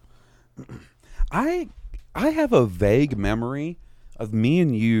question. I have a vague memory of me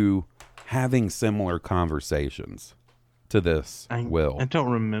and you having similar conversations to this, Will. I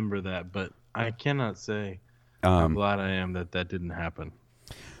don't remember that, but I cannot say how glad I am that didn't happen.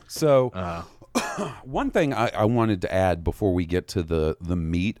 So, one thing I wanted to add before we get to the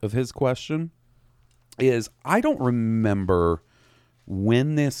meat of his question is I don't remember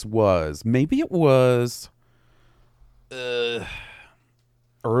when this was. Maybe it was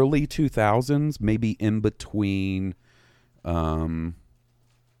early 2000s, maybe in between the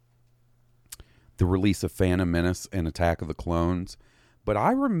release of Phantom Menace and Attack of the Clones. But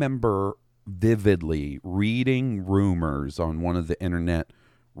I remember vividly reading rumors on one of the internet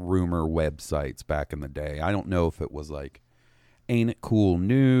rumor websites back in the day. I don't know if it was like Ain't It Cool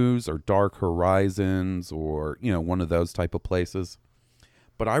News or Dark Horizons or, you know, one of those type of places.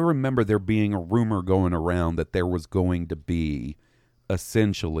 But I remember there being a rumor going around that there was going to be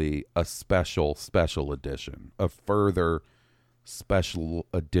essentially a special edition, a further special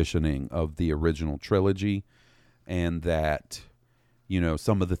editioning of the original trilogy, and that, you know,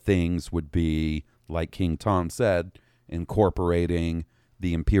 some of the things would be, like King Tom said, incorporating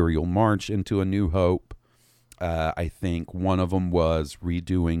the Imperial March into A New Hope. I think one of them was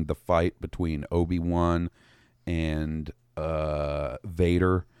redoing the fight between Obi-Wan and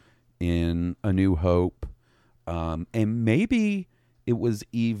Vader in A New Hope. And maybe it was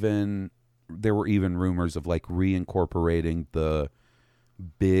even, there were even rumors of like reincorporating the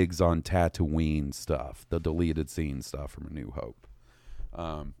Biggs on Tatooine stuff, the deleted scene stuff from A New Hope.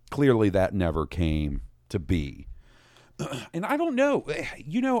 Clearly that never came to be. And I don't know,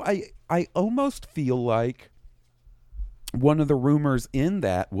 you know, I almost feel like one of the rumors in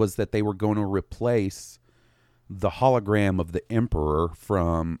that was that they were going to replace the hologram of the Emperor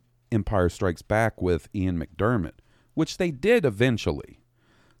from Empire Strikes Back with Ian McDiarmid, which they did eventually.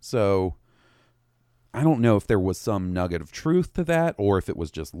 So I don't know if there was some nugget of truth to that or if it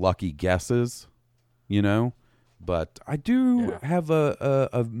was just lucky guesses, you know, but I do have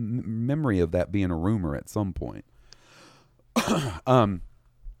a memory of that being a rumor at some point.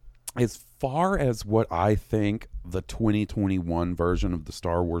 As far as what I think the 2021 version of the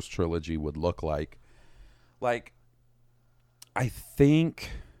Star Wars trilogy would look like I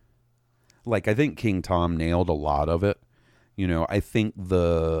think King Tom nailed a lot of it. You know, I think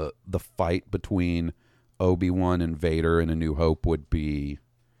the fight between Obi-Wan and Vader in A New Hope would be,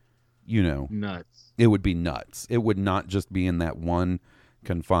 you know, nuts. It would be nuts. It would not just be in that one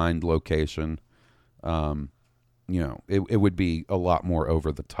confined location. You know, it would be a lot more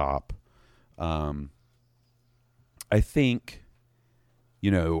over the top. I think,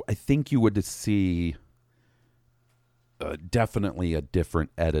 you know, you would see definitely a different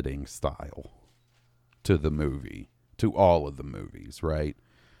editing style to the movie, to all of the movies, right?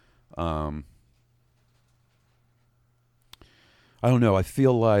 I don't know. I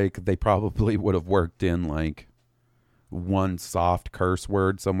feel like they probably would have worked in like one soft curse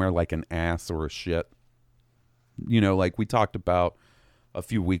word somewhere, like an ass or a shit. You know, like we talked about a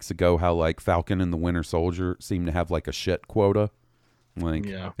few weeks ago, how like Falcon and the Winter Soldier seemed to have like a shit quota. Like,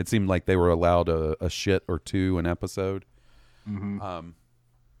 it seemed like they were allowed a shit or two an episode. Mm-hmm.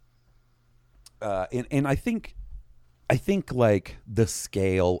 And I think like the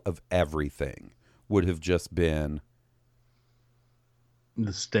scale of everything would have just been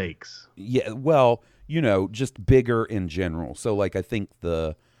the stakes. Yeah, well, you know, just bigger in general. So like I think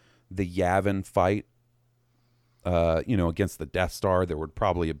the Yavin fight, you know, against the Death Star, there would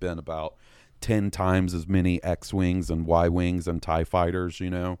probably have been about 10 times as many X-Wings and Y-Wings and TIE fighters, you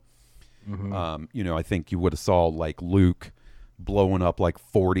know. Mm-hmm. You know, I think you would have saw like Luke blowing up like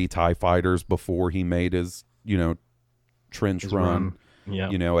 40 TIE fighters before he made his, you know, trench run. Yeah.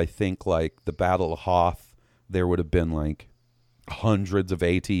 You know, I think like the Battle of Hoth, there would have been like hundreds of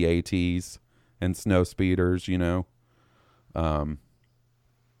AT-ATs and snow speeders, you know.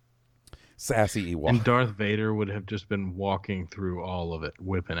 Sassy Ewok. And Darth Vader would have just been walking through all of it,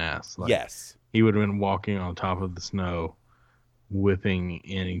 whipping ass. Like, yes. He would have been walking on top of the snow, whipping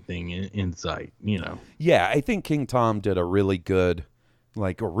anything in sight, you know. Yeah, I think King Tom did a really good,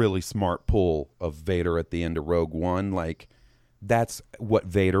 like a really smart pull of Vader at the end of Rogue One. Like, that's what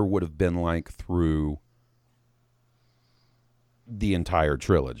Vader would have been like through the entire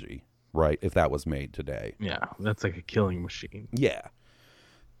trilogy, right? If that was made today. Yeah, that's like a killing machine. Yeah.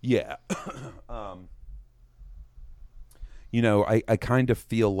 Yeah. You know, I kind of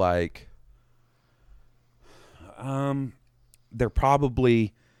feel like they're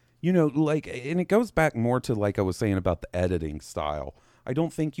probably, you know, like, and it goes back more to like I was saying about the editing style. I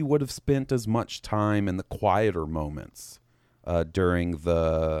don't think you would have spent as much time in the quieter moments during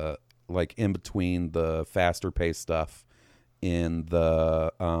the, like, in between the faster paced stuff in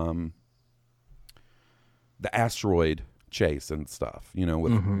the asteroid chase and stuff, you know,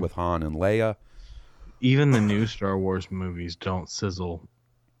 with Han and Leia. Even the new Star Wars movies don't sizzle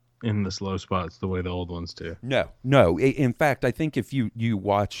in the slow spots the way the old ones do. No. In fact, I think if you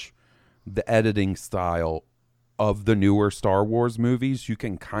watch the editing style of the newer Star Wars movies, you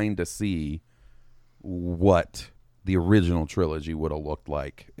can kind of see what the original trilogy would have looked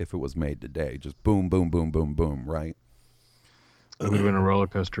like if it was made today. Just boom, boom, boom, boom, boom, right? It would have been a roller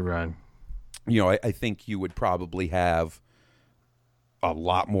coaster ride. You know, I think you would probably have a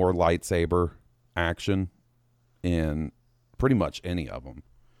lot more lightsaber action in pretty much any of them.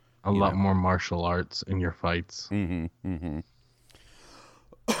 A lot more martial arts in your fights. And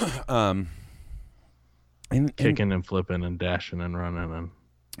kicking and flipping and dashing and running and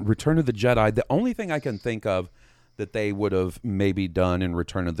Return of the Jedi. The only thing I can think of that they would have maybe done in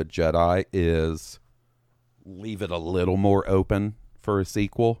Return of the Jedi is leave it a little more open for a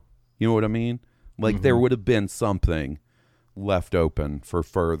sequel. You know what I mean? Like there would have been something left open for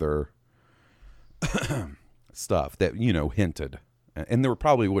further stuff that, you know, hinted. And there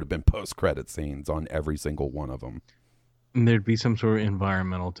probably would have been post-credit scenes on every single one of them. And there'd be some sort of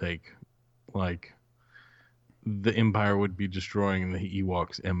environmental take. Like the Empire would be destroying the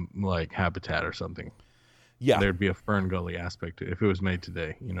Ewoks and like habitat or something. Yeah. There'd be a Fern Gully aspect to it if it was made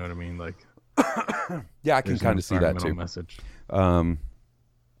today. You know what I mean? Like, yeah, I can kind of see that too. Message. And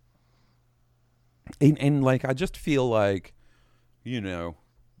like, I just feel like, you know,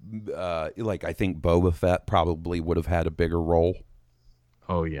 like I think Boba Fett probably would have had a bigger role.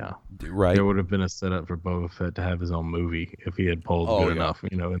 Oh yeah, right. There would have been a setup for Boba Fett to have his own movie if he had pulled good enough,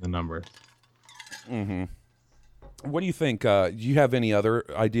 you know, in the numbers. What do you think? Do you have any other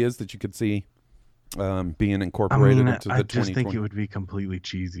ideas that you could see being incorporated into the 2020? I just think it would be completely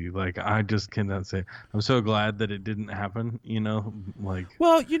cheesy. Like, I just cannot say. I'm so glad that it didn't happen. You know, like,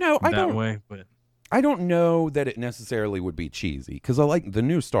 well, you know, I don't know that it necessarily would be cheesy because I like the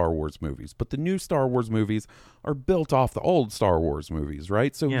new Star Wars movies, but the new Star Wars movies are built off the old Star Wars movies,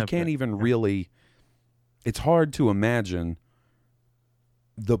 right? So you can't even really. It's hard to imagine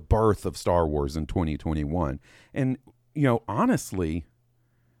the birth of Star Wars in 2021, and you know, honestly,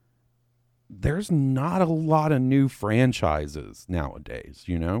 there's not a lot of new franchises nowadays.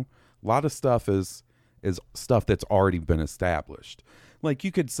 You know, a lot of stuff is stuff that's already been established. Like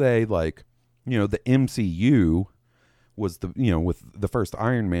you could say, like, you know, the MCU was the, you know, with the first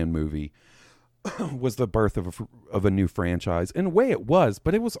Iron Man movie was the birth of a new franchise. In a way it was,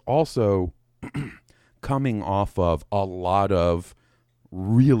 but it was also coming off of a lot of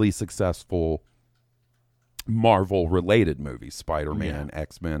really successful Marvel related movies, Spider-Man,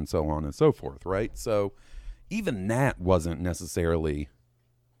 X-Men, so on and so forth, right? So even that wasn't necessarily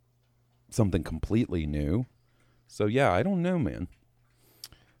something completely new. So yeah, I don't know, man.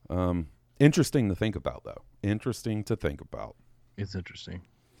 Interesting to think about, though. Interesting to think about. It's interesting.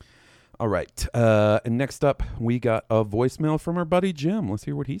 All right. And next up, we got a voicemail from our buddy Jim. Let's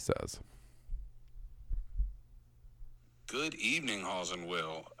hear what he says. Good evening, Halls and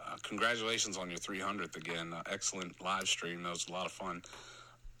Will. Congratulations on your 300th again. Excellent live stream. That was a lot of fun.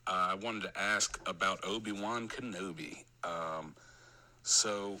 I wanted to ask about Obi-Wan Kenobi.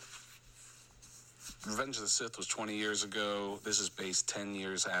 So Revenge of the Sith was 20 years ago. This is based 10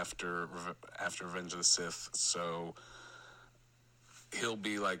 years after Revenge of the Sith. So he'll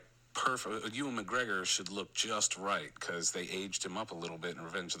be like perfect. Ewan McGregor should look just right because they aged him up a little bit in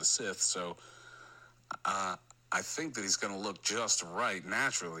Revenge of the Sith. So I think that he's going to look just right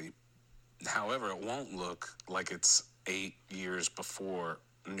naturally. However, it won't look like it's 8 years before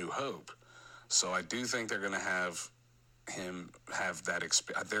New Hope. So I do think they're going to have him have that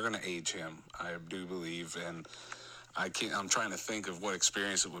they're going to age him, I do believe, and I'm trying to think of what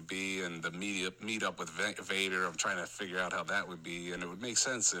experience it would be, and the meet up with Vader. I'm trying to figure out how that would be, and it would make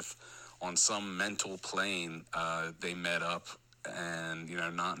sense if on some mental plane they met up and, you know,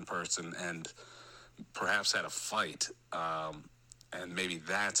 not in person, and perhaps had a fight, and maybe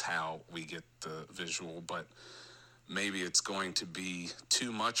that's how we get the visual, but maybe it's going to be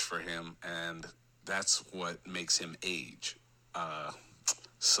too much for him, and that's what makes him age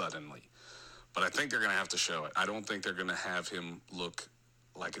suddenly. But I think they're going to have to show it. I don't think they're going to have him look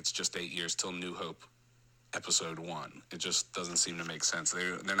like it's just 8 years till New Hope Episode 1. It just doesn't seem to make sense.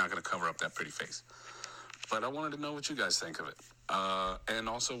 They're not going to cover up that pretty face. But I wanted to know what you guys think of it. And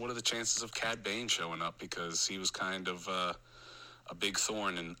also, what are the chances of Cad Bane showing up? Because he was kind of a big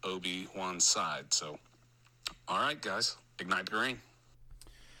thorn in Obi-Wan's side. So, all right, guys. Ignite the green.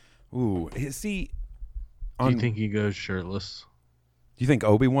 Ooh, see. Do you think he goes shirtless? Do you think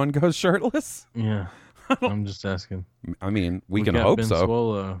Obi-Wan goes shirtless? Yeah. I'm just asking. I mean, we can hope Ben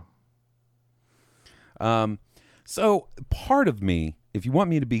so. Swolo. So part of me, if you want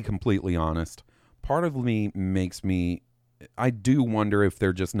me to be completely honest, part of me makes me, I do wonder if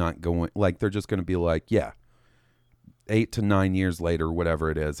they're just not going, like they're just going to be like, yeah, 8 to 9 years later,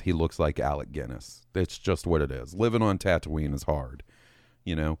 whatever it is, he looks like Alec Guinness. It's just what it is. Living on Tatooine is hard,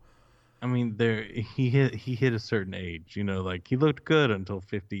 you know? I mean, he hit a certain age, you know, like he looked good until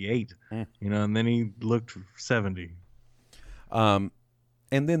 58, you know, and then he looked 70. And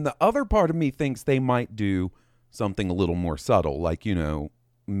then the other part of me thinks they might do something a little more subtle, like, you know,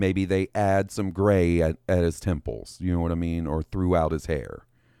 maybe they add some gray at his temples, you know what I mean, or throughout his hair,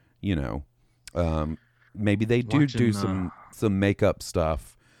 you know. Maybe they do some makeup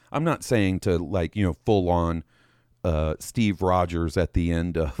stuff. I'm not saying to, like, you know, full on Steve Rogers at the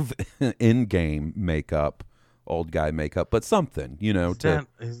end of Endgame makeup, old guy makeup, but something, you know.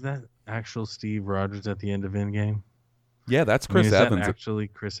 Is that actual Steve Rogers at the end of Endgame? Yeah, that's Chris Evans. That actually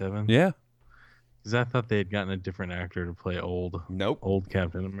Chris Evans? Yeah. Because I thought they had gotten a different actor to play old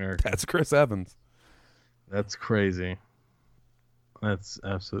Captain America. That's Chris Evans. That's crazy. That's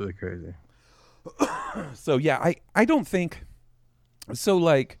absolutely crazy. So yeah, I don't think so.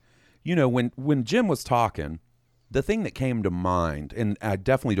 Like, you know, when Jim was talking, the thing that came to mind, and I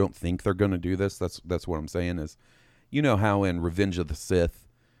definitely don't think they're going to do this. That's what I'm saying is, you know how in Revenge of the Sith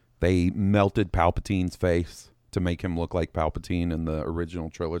they melted Palpatine's face to make him look like Palpatine in the original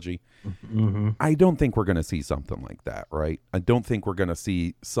trilogy. Mm-hmm. I don't think we're going to see something like that, right? I don't think we're going to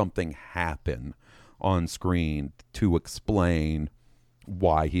see something happen on screen to explain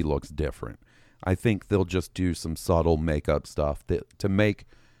why he looks different. I think they'll just do some subtle makeup stuff to make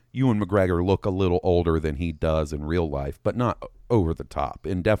Ewan McGregor look a little older than he does in real life, but not over the top,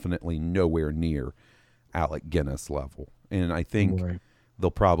 and definitely nowhere near Alec Guinness level. And I think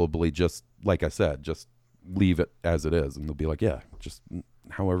they'll probably just, like I said, just leave it as it is, and they'll be like, yeah, just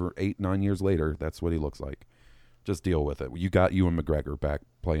however 8-9 years later, that's what he looks like. Just deal with it. You got Ewan McGregor back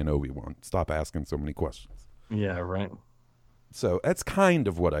playing Obi-Wan. Stop asking so many questions. Yeah, right. So that's kind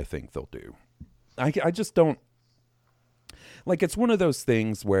of what I think they'll do. I just don't, like, it's one of those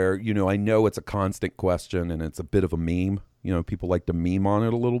things where, you know, I know it's a constant question and it's a bit of a meme. You know, people like to meme on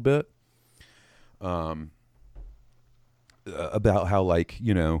it a little bit. About how, like,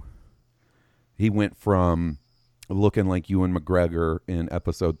 you know, he went from looking like Ewan McGregor in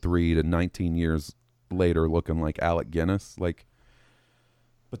episode 3 to 19 years later looking like Alec Guinness. Like,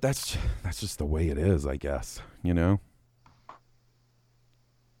 but that's just the way it is, I guess, you know?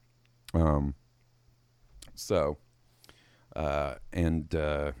 I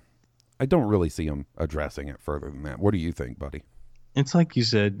don't really see him addressing it further than that. What do you think, buddy? It's like you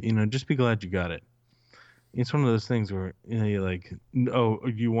said, you know, just be glad you got it. It's one of those things where, you know, you're like, oh,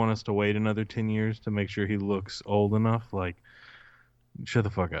 you want us to wait another 10 years to make sure he looks old enough? Like, shut the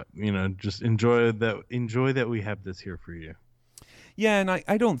fuck up. You know, just enjoy that we have this here for you. Yeah, and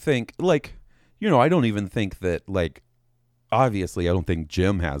I don't think, like, you know, I don't even think that, like, obviously, I don't think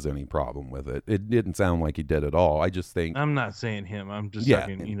Jim has any problem with it. It didn't sound like he did at all. I just think... I'm not saying him. I'm just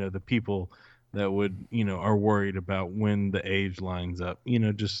talking, you know, the people that would, you know, are worried about when the age lines up. You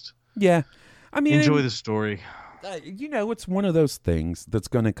know, just... Yeah. I mean... Enjoy the story. You know, it's one of those things that's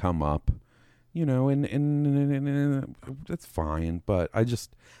going to come up, you know, and it's fine. But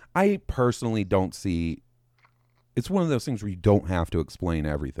I personally don't see... It's one of those things where you don't have to explain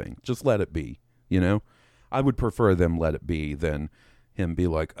everything. Just let it be, you know? I would prefer them let it be than him be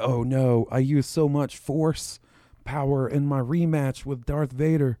like, oh no, I used so much force power in my rematch with Darth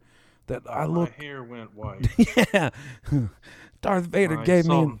Vader that my hair went white. Yeah. Darth Vader gave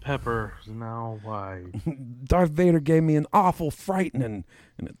me... Salt and pepper is now white. Darth Vader gave me an awful frightening,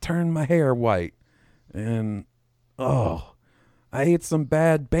 and it turned my hair white. And, oh, I ate some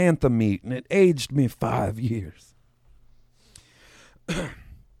bad bantha meat, and it aged me 5 years. All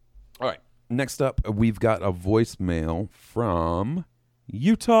right. Next up, we've got a voicemail from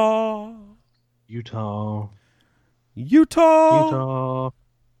Utah. Utah.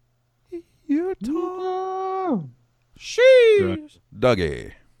 Sheesh.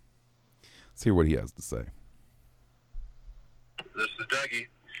 Dougie. Let's hear what he has to say. This is Dougie.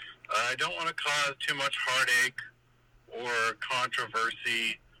 I don't want to cause too much heartache or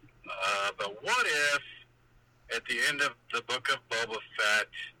controversy, but what if at the end of the Book of Boba Fett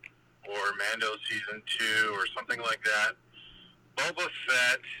or Mando Season 2 or something like that, Boba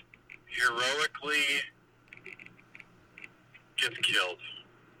Fett heroically gets killed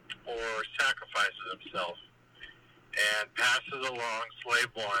or sacrifices himself and passes along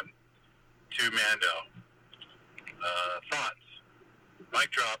Slave One to Mando. Thoughts? Mic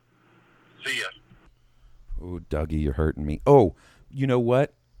drop. See ya. Oh, Dougie, you're hurting me. Oh, you know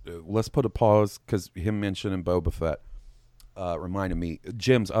what? Let's put a pause because him mentioning Boba Fett reminded me.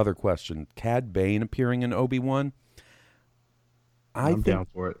 Jim's other question: Cad Bane appearing in Obi-Wan. I'm down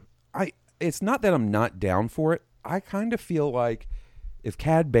for it. It's not that I'm not down for it. I kind of feel like if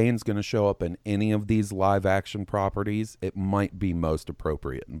Cad Bane's going to show up in any of these live-action properties, it might be most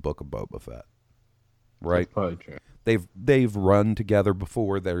appropriate in Book of Boba Fett. Right? That's probably true. They've run together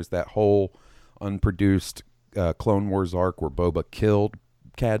before. There's that whole unproduced Clone Wars arc where Boba killed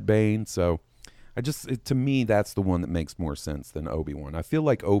Cad Bane. So To me, that's the one that makes more sense than Obi-Wan. I feel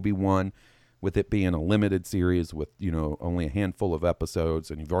like Obi-Wan, with it being a limited series with, only a handful of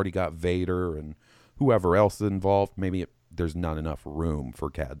episodes, and you've already got Vader and whoever else is involved, maybe there's not enough room for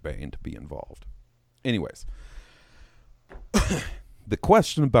Cad Bane to be involved. Anyways, the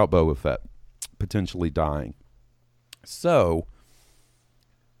question about Boba Fett potentially dying. So,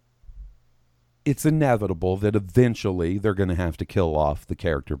 it's inevitable that eventually they're going to have to kill off the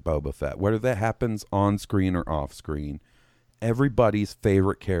character Boba Fett. Whether that happens on screen or off screen, everybody's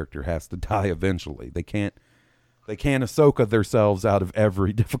favorite character has to die eventually. They can't Ahsoka themselves out of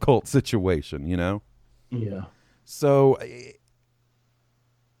every difficult situation, Yeah. So,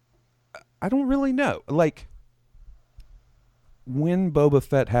 I don't really know. Like, when Boba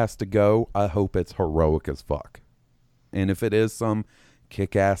Fett has to go, I hope it's heroic as fuck. And if it is some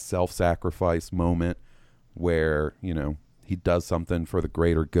kick-ass self-sacrifice moment where, he does something for the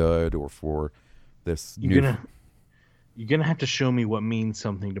greater good or for this You're gonna have to show me what means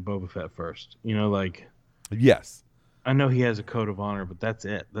something to Boba Fett first. Yes. I know he has a code of honor, but that's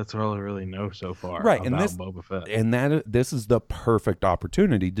it. That's all I really know so far right, about and Boba Fett. And this is the perfect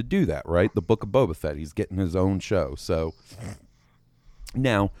opportunity to do that, right? The Book of Boba Fett. He's getting his own show. So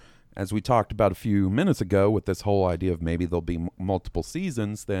now, as we talked about a few minutes ago with this whole idea of maybe there'll be multiple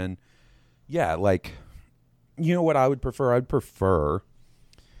seasons, then, yeah, like, what I would prefer? I'd prefer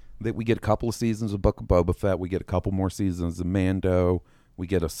that we get a couple of seasons of Book of Boba Fett, we get a couple more seasons of Mando, we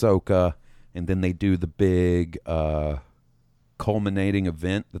get Ahsoka, and then they do the big culminating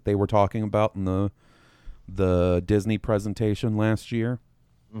event that they were talking about in the Disney presentation last year.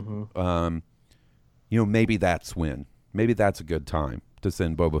 Mm-hmm. Maybe that's when. Maybe that's a good time to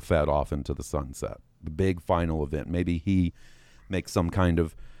send Boba Fett off into the sunset. The big final event. Maybe he makes some kind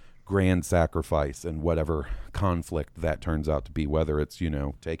of grand sacrifice in whatever conflict that turns out to be, whether it's,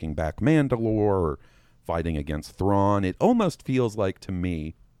 taking back Mandalore or fighting against Thrawn. It almost feels like to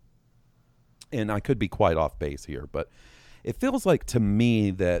me, and I could be quite off base here, but it feels like to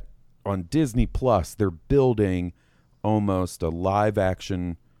me that on Disney Plus, they're building almost a live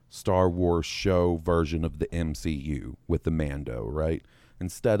action Star Wars show version of the MCU with the Mando, right?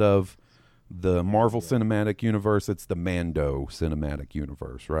 Instead of the Marvel Cinematic Universe, it's the Mando Cinematic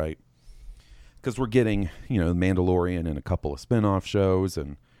Universe, right? Because we're getting, The Mandalorian and a couple of spin-off shows,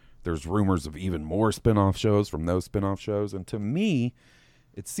 and there's rumors of even more spin-off shows from those spin-off shows. And to me,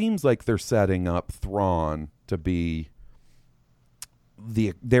 it seems like they're setting up Thrawn to be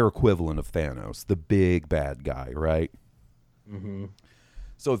their equivalent of Thanos, the big bad guy, right? Mm-hmm.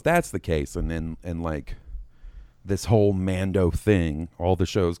 So if that's the case, and like this whole Mando thing, all the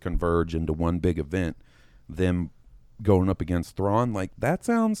shows converge into one big event, them going up against Thrawn, like that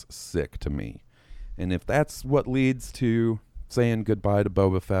sounds sick to me. And if that's what leads to saying goodbye to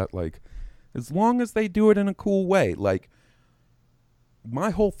Boba Fett, like as long as they do it in a cool way, like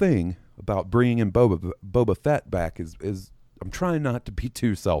my whole thing about bringing in Boba Fett back is I'm trying not to be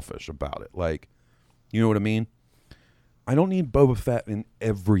too selfish about it. Like, you know what I mean? I don't need Boba Fett in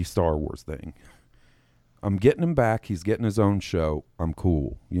every Star Wars thing. I'm getting him back. He's getting his own show. I'm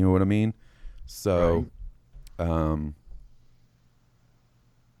cool. You know what I mean? So, when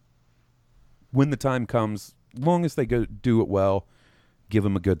the time comes, long as they do it well, give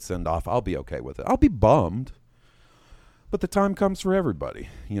him a good send-off, I'll be okay with it. I'll be bummed, but the time comes for everybody,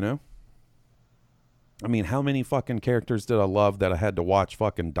 I mean, how many fucking characters did I love that I had to watch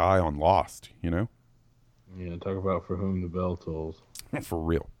fucking die on Lost, Yeah, talk about for whom the bell tolls. For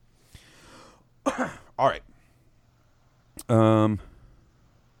real. All right.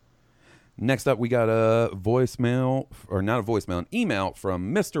 Next up, we got a voicemail, or not a voicemail, an email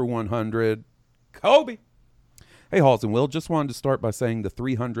from Mr. 100, Kobe. Hey, Halls and Will, just wanted to start by saying the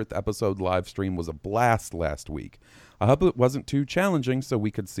 300th episode live stream was a blast last week. I hope it wasn't too challenging so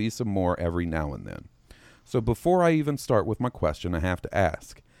we could see some more every now and then. So before I even start with my question, I have to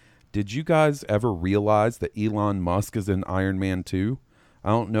ask, did you guys ever realize that Elon Musk is in Iron Man 2? I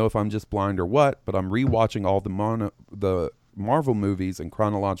don't know if I'm just blind or what, but I'm rewatching all the Marvel movies in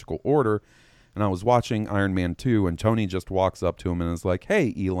chronological order, and I was watching Iron Man 2, and Tony just walks up to him and is like,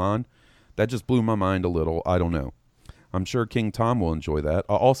 hey, Elon. That just blew my mind a little. I don't know. I'm sure King Tom will enjoy that.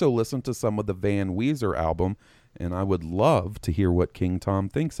 I also listened to some of the Van Weezer album, and I would love to hear what King Tom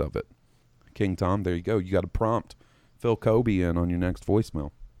thinks of it. King Tom, there you go. You got to prompt Phil Kobe in on your next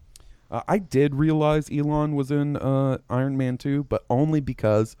voicemail. I did realize Elon was in Iron Man 2, but only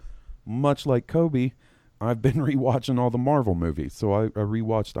because, much like Kobe, I've been rewatching all the Marvel movies. So I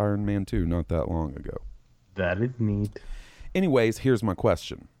rewatched Iron Man 2 not that long ago. That is neat. Anyways, here's my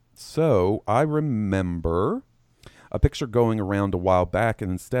question. So I remember a picture going around a while back,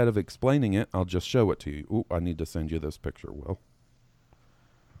 and instead of explaining it, I'll just show it to you. Ooh, I need to send you this picture, Will.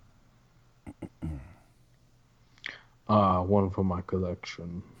 One for my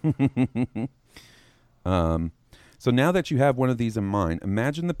collection. So now that you have one of these in mind,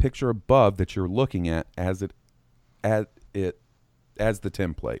 imagine the picture above that you're looking at as the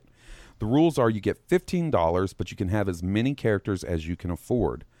template. The rules are you get $15, but you can have as many characters as you can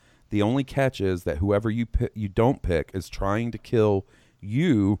afford. The only catch is that whoever you don't pick is trying to kill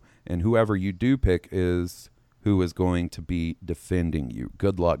you, and whoever you do pick is who is going to be defending you.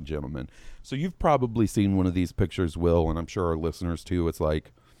 Good luck, gentlemen. So you've probably seen one of these pictures, Will, and I'm sure our listeners too. It's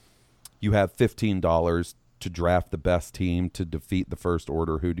like you have $15 to draft the best team to defeat the First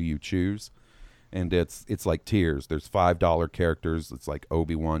Order. Who do you choose? And it's like tiers. There's $5 characters. It's like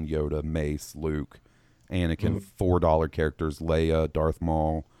Obi-Wan, Yoda, Mace, Luke, Anakin. $4 characters, Leia, Darth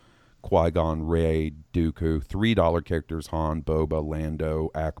Maul, Qui-Gon, Rey, Dooku. $3 characters, Han, Boba,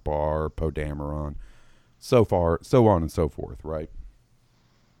 Lando, Akbar, Poe Dameron. So on and so forth, right?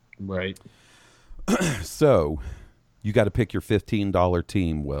 Right. So you got to pick your $15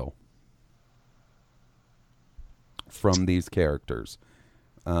 team, Will, from these characters.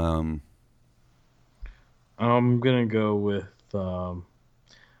 I'm gonna go with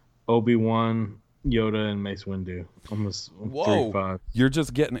Obi-Wan, Yoda, and Mace Windu. Almost 3-5. You're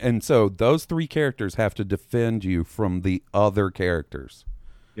just getting, and so those 3 characters have to defend you from the other characters.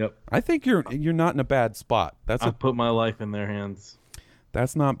 Yep. I think you're not in a bad spot. I put my life in their hands.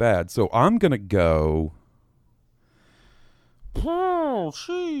 That's not bad. So I'm gonna go. Oh,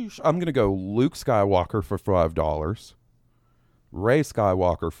 sheesh. I'm gonna go Luke Skywalker for $5. Rey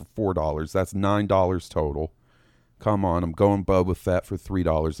Skywalker for $4. That's $9 total. Come on, I'm going Boba Fett for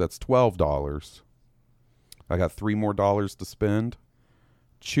 $3. That's $12. I got $3 more to spend.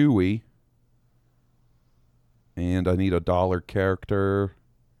 Chewie. And I need a $1 character.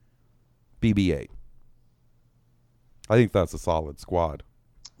 BB-8. I think that's a solid squad.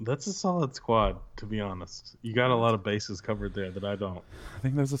 That's a solid squad, to be honest. You got a lot of bases covered there that I don't. I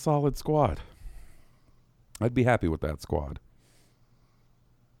think that's a solid squad. I'd be happy with that squad.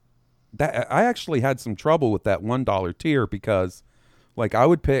 I actually had some trouble with that $1 tier because, like, I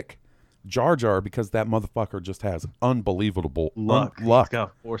would pick Jar Jar because that motherfucker just has unbelievable luck. He's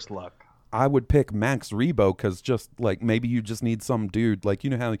got force luck. I would pick Max Rebo because just, like, maybe you just need some dude. Like, you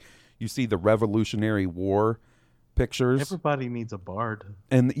know how you see the Revolutionary War pictures? Everybody needs a bard.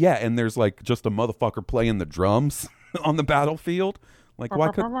 And, yeah, and there's, like, just a motherfucker playing the drums on the battlefield. Like, why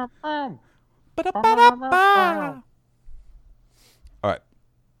could... All right.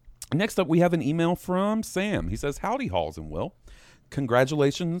 Next up, we have an email from Sam. He says, "Howdy, Halls and Will.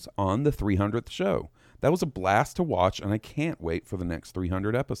 Congratulations on the 300th show. That was a blast to watch, and I can't wait for the next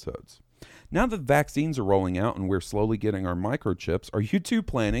 300 episodes. Now that vaccines are rolling out and we're slowly getting our microchips, are you two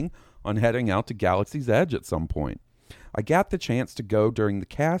planning on heading out to Galaxy's Edge at some point? I got the chance to go during the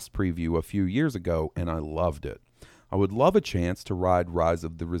cast preview a few years ago, and I loved it. I would love a chance to ride Rise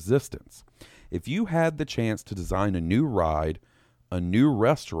of the Resistance. If you had the chance to design a new ride, a new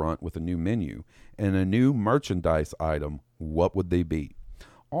restaurant with a new menu, and a new merchandise item, what would they be?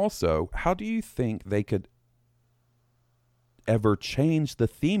 Also, how do you think they could ever change the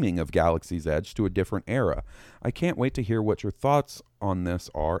theming of Galaxy's Edge to a different era? I can't wait to hear what your thoughts on this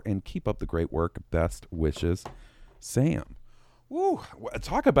are, and keep up the great work. Best wishes, Sam." Woo,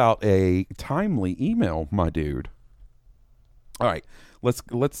 talk about a timely email, my dude. All right, let's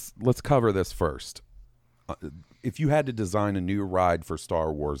cover this first. If you had to design a new ride for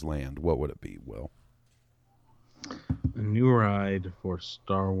Star Wars Land, what would it be, Will? A new ride for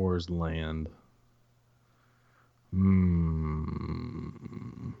Star Wars Land. It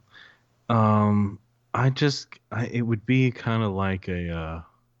would be kind of like a.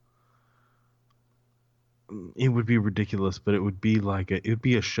 It would be ridiculous, but it would be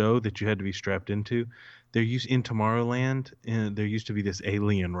a show that you had to be strapped into. In Tomorrowland, there used to be this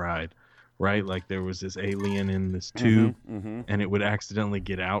alien ride, right? Like there was this alien in this tube, and it would accidentally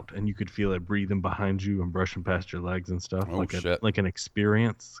get out, and you could feel it breathing behind you and brushing past your legs and stuff, like an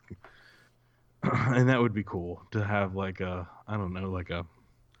experience. And that would be cool to have, like a little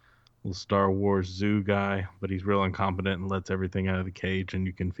Star Wars zoo guy, but he's real incompetent and lets everything out of the cage, and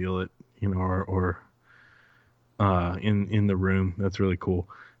you can feel it, or in the room. That's really cool,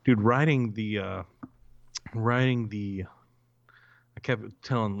 dude. Riding the. I kept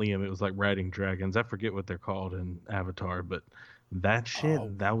telling Liam it was like riding dragons. I forget what they're called in Avatar, but that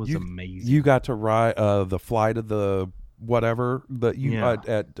shit, that was amazing. You got to ride the flight of the whatever that you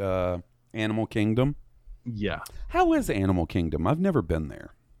at Animal Kingdom. Yeah. How is Animal Kingdom? I've never been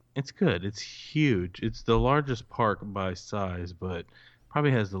there. It's good. It's huge. It's the largest park by size, but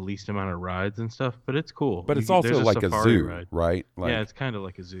probably has the least amount of rides and stuff. But it's cool. But it's There's also like a safari zoo, ride. right? Like, Yeah, it's kind of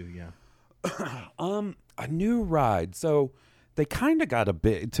like a zoo. Yeah. a new ride. So they kind of got a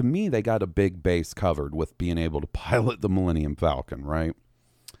big, to me, they got a big base covered with being able to pilot the Millennium Falcon, right?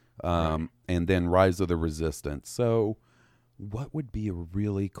 And then Rise of the Resistance. So what would be a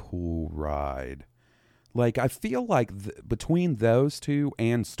really cool ride? Like, I feel like between those two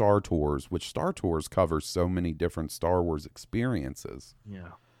and Star Tours, which Star Tours covers so many different Star Wars experiences.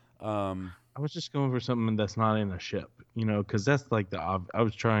 Yeah. I was just going for something that's not in a ship, because that's like I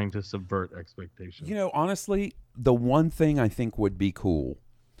was trying to subvert expectations. Honestly, the one thing I think would be cool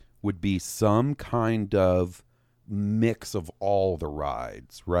would be some kind of mix of all the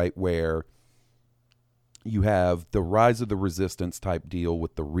rides, right? Where you have the Rise of the Resistance type deal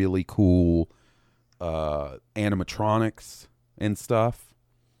with the really cool animatronics and stuff,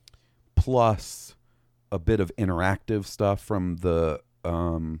 plus a bit of interactive stuff from the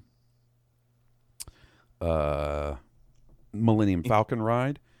Millennium Falcon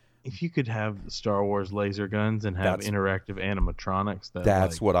ride. If you could have Star Wars laser guns and have interactive animatronics,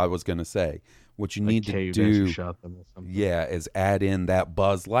 that's what I was going to say. What you need to do, is add in that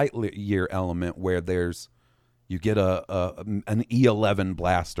Buzz Lightyear element where you get an E11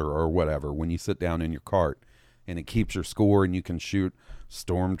 blaster or whatever when you sit down in your cart, and it keeps your score, and you can shoot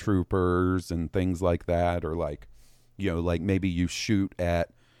stormtroopers and things like that, or like maybe you shoot at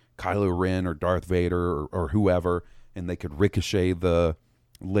Kylo Ren or Darth Vader or whoever, and they could ricochet the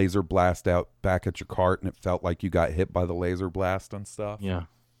laser blast out back at your cart, and it felt like you got hit by the laser blast and stuff. Yeah.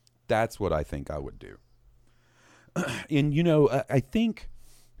 That's what I think I would do. And, I think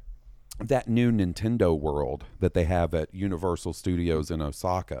that new Nintendo World that they have at Universal Studios in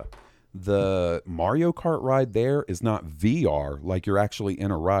Osaka, the Mario Kart ride there is not VR, like you're actually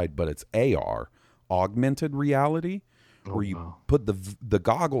in a ride, but it's AR, augmented reality, where you put the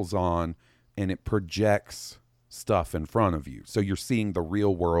goggles on and it projects stuff in front of you. So you're seeing the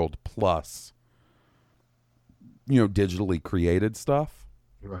real world plus, digitally created stuff.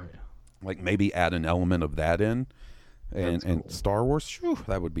 Right. Like maybe add an element of that in. And cool. Star Wars, whew,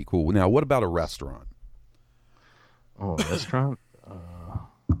 that would be cool. Now, what about a restaurant? Oh, a restaurant?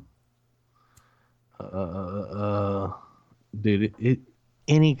 Dude,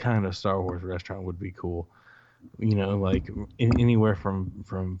 any kind of Star Wars restaurant would be cool. Like anywhere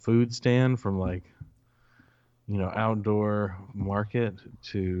from food stand, from like, outdoor market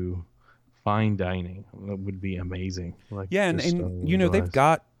to fine dining. That would be amazing. Like, yeah, and they've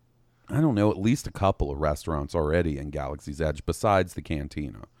got, I don't know, at least a couple of restaurants already in Galaxy's Edge besides the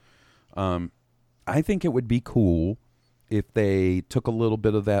Cantina. I think it would be cool if they took a little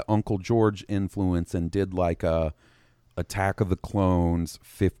bit of that Uncle George influence and did like a Attack of the Clones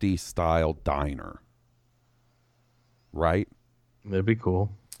 50 style diner. Right? That'd be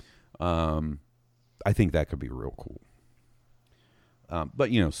cool. I think that could be real cool.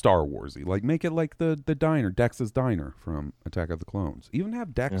 But, Star Warsy. Like, make it like the diner, Dex's Diner from Attack of the Clones. Even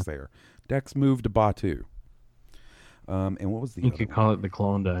have Dex there. Dex moved to Batuu. And what was the You could call it the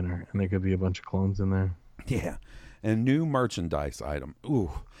Clone Diner, and there could be a bunch of clones in there. Yeah. And new merchandise item.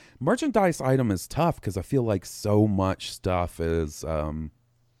 Ooh. Merchandise item is tough because I feel like so much stuff is,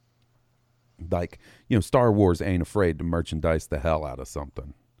 Star Wars ain't afraid to merchandise the hell out of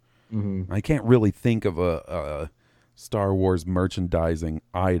something. Mm-hmm. I can't really think of a Star Wars merchandising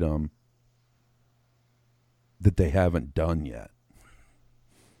item that they haven't done yet.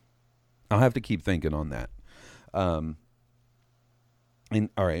 I'll have to keep thinking on that. And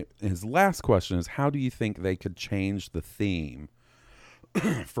all right, his last question is, how do you think they could change the theme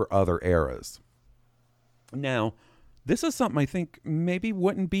for other eras? Now, this is something I think maybe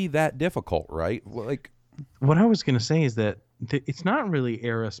wouldn't be that difficult, right? Like, what I was going to say is that it's not really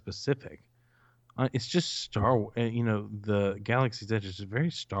era specific. It's just the Galaxy's Edge is very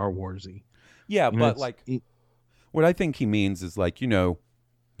Star Warsy. Yeah, but what I think he means is like, you're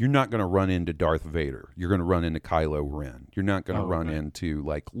not going to run into Darth Vader. You're going to run into Kylo Ren. You're not going to run into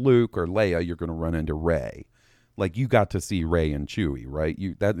like Luke or Leia. You're going to run into Rey. Like, you got to see Rey and Chewie, right?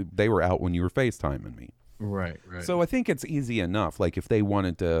 They were out when you were FaceTiming me. Right. So I think it's easy enough. Like, if they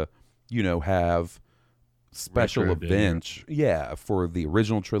wanted to, have special events, for the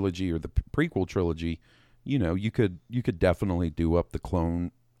original trilogy or the prequel trilogy, you could definitely do up the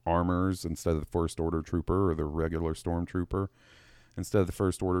clone armors instead of the First Order Trooper or the regular Stormtrooper instead of the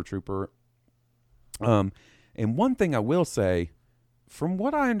First Order Trooper. And one thing I will say, from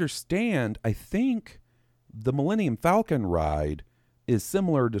what I understand, I think the Millennium Falcon ride is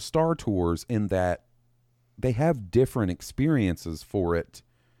similar to Star Tours in that they have different experiences for it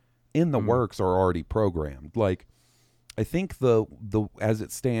in the works or already programmed. Like, I think the as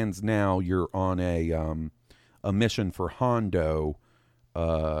it stands now, you're on a mission for Hondo,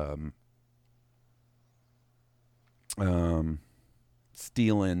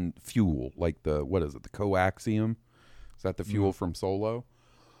 stealing fuel, like the coaxium. Is that the fuel from Solo?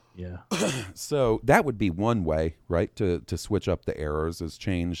 Yeah. So that would be one way, right, to switch up the errors, is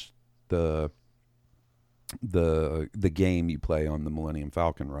change the game you play on the Millennium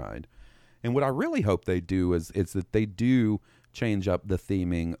Falcon ride. And what I really hope they do is that they do change up the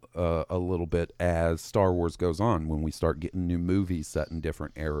theming a little bit as Star Wars goes on, when we start getting new movies set in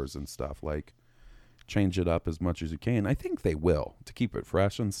different eras and stuff. Like, change it up as much as you can. I think they will, to keep it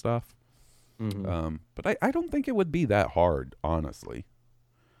fresh and stuff. Mm-hmm. But I don't think it would be that hard, honestly.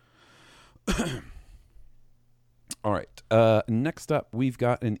 All right. Next up, we've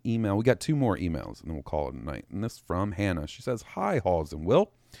got an email. We got 2 more emails, and then we'll call it a night. And this from Hannah. She says, "Hi, Halls and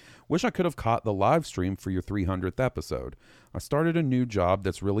Will. Wish I could have caught the live stream for your 300th episode. I started a new job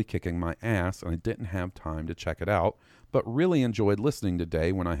that's really kicking my ass, and I didn't have time to check it out, but really enjoyed listening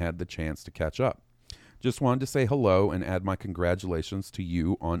today when I had the chance to catch up. Just wanted to say hello and add my congratulations to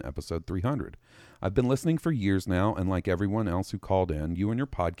you on episode 300. I've been listening for years now, and like everyone else who called in, you and your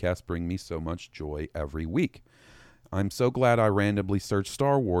podcast bring me so much joy every week. I'm so glad I randomly searched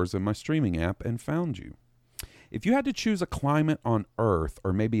Star Wars in my streaming app and found you. If you had to choose a climate on Earth,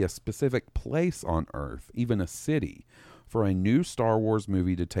 or maybe a specific place on Earth, even a city, for a new Star Wars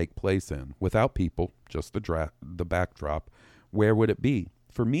movie to take place in, without people, just the backdrop, where would it be?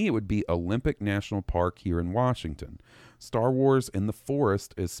 For me, it would be Olympic National Park here in Washington. Star Wars in the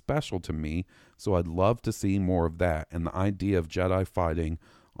forest is special to me, so I'd love to see more of that, and the idea of Jedi fighting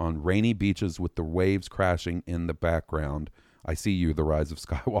on rainy beaches with the waves crashing in the background, I See You, The Rise of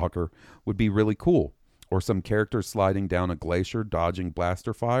Skywalker, would be really cool. Or some characters sliding down a glacier, dodging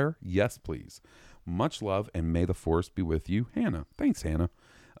blaster fire? Yes, please. Much love, and may the Force be with you, Hannah." Thanks, Hannah.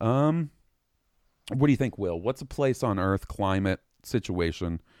 What do you think, Will? What's a place on Earth, climate,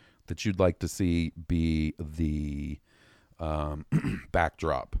 situation that you'd like to see be the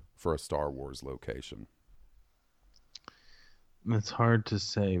backdrop for a Star Wars location? It's hard to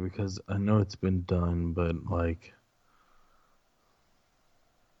say because I know it's been done, but like,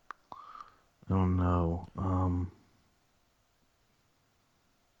 I don't know.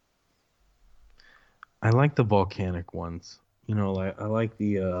 I like the volcanic ones. You know, like I like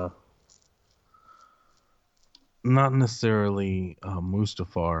the not necessarily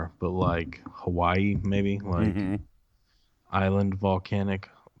Mustafar, but like Hawaii, maybe like island volcanic,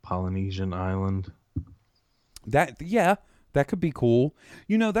 Polynesian island. That could be cool.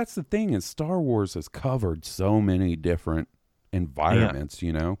 You know, that's the thing, is Star Wars has covered so many different environments.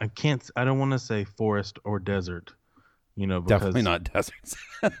 You know, I don't want to say forest or desert. You know, because, definitely not deserts.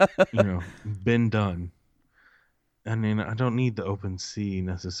 You know, been done. I mean, I don't need the open sea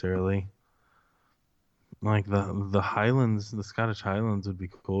necessarily. Like the Highlands, the Scottish Highlands would be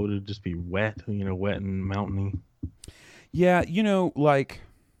cool. It'd just be wet, you know, wet and mountainy. Yeah, you know, like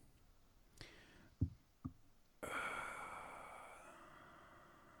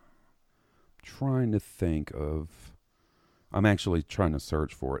trying to think of. I'm actually trying to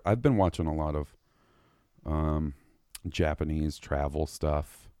search for it. I've been watching a lot of Japanese travel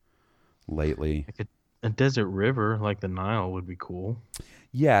stuff lately. Like a desert river like the Nile would be cool.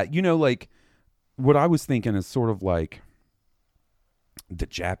 Yeah, you know, like what I was thinking is sort of like the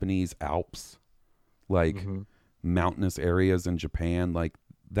Japanese Alps, like mountainous areas in Japan. Like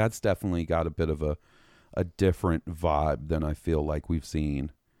that's definitely got a bit of a different vibe than I feel like we've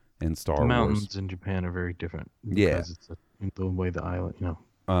seen in Star Wars. Mountains in Japan are very different. Yeah, it's the way the island, you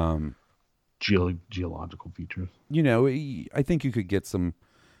know, geological features. You know, I think you could get some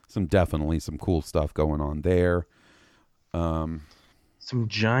cool stuff going on there. Some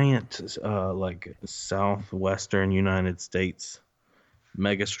giant, like southwestern United States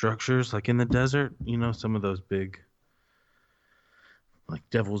mega structures, like in the desert. You know, some of those big, like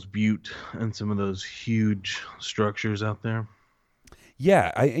Devil's Butte, and some of those huge structures out there.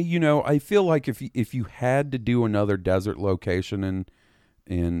 Yeah, I feel like if you had to do another desert location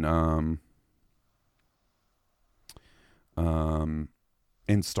in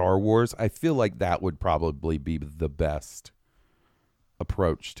Star Wars, I feel like that would probably be the best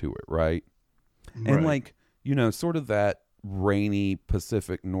approach to it, right? And like, you know, sort of that rainy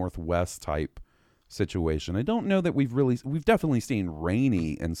Pacific Northwest type situation. I don't know that we've definitely seen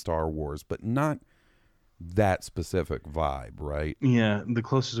rainy in Star Wars, but not that specific vibe, right? Yeah, the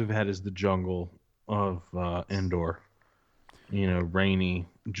closest we've had is the jungle of Endor. You know, rainy,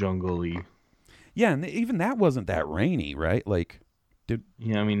 jungle-y. Yeah, and even that wasn't that rainy, right? Like,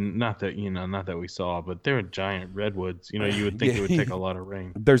 Yeah, I mean, not that we saw, but they're giant redwoods. You would think it would take a lot of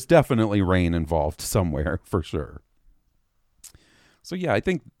rain. There's definitely rain involved somewhere for sure. So yeah, I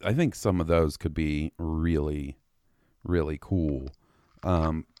think some of those could be really, really cool.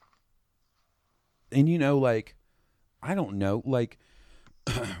 And like, I don't know, like,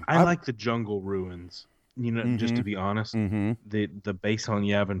 I like the jungle ruins. Just to be honest, the base on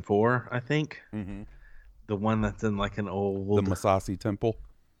Yavin 4, I think. The one that's in like an old... The Masasi Temple?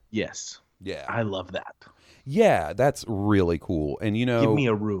 Yes. Yeah. I love that. Yeah, that's really cool. And give me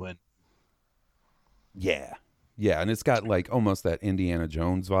a ruin. Yeah. Yeah, and it's got like almost that Indiana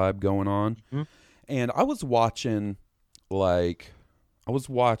Jones vibe going on. And I was watching the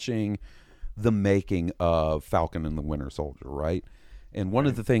making of Falcon and the Winter Soldier, right? And one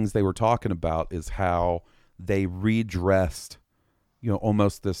of the things they were talking about is how they redressed,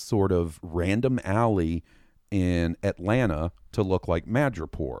 almost this sort of random alley in Atlanta to look like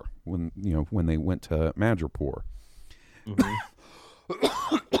Madripoor when they went to Madripoor.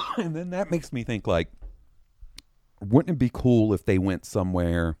 And then that makes me think, like, wouldn't it be cool if they went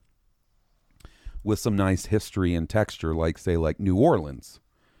somewhere with some nice history and texture, like, say, like New Orleans,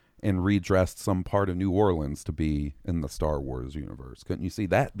 and redressed some part of New Orleans to be in the Star Wars universe? Couldn't you see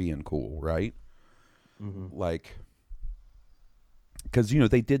that being cool, right? Like, because,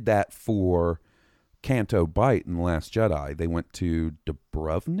 they did that for Canto Bight in The Last Jedi. They went to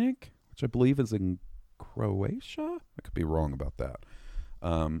Dubrovnik, which I believe is in Croatia. I could be wrong about that.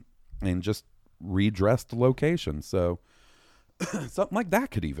 And just redressed the location. So something like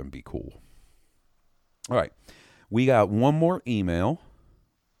that could even be cool. All right. We got one more email,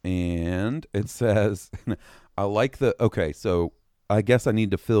 and it says, okay, so I guess I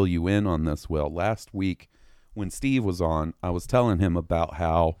need to fill you in on this, Will. Last week when Steve was on, I was telling him about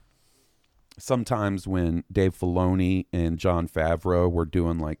how sometimes when Dave Filoni and Jon Favreau were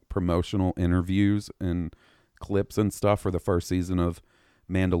doing like promotional interviews and clips and stuff for the first season of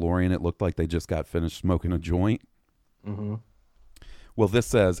Mandalorian, it looked like they just got finished smoking a joint. Well, this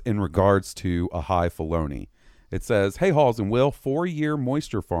says, in regards to a high Filoni, it says, "Hey, Halls and Will, 4-year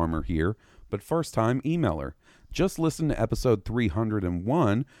moisture farmer here, but first-time emailer. Just listened to episode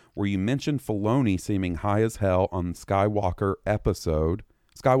 301, where you mentioned Filoni seeming high as hell on the Skywalker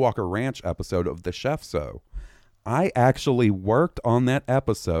Ranch episode of The Chef Show. I actually worked on that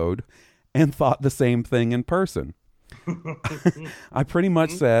episode and thought the same thing in person. I pretty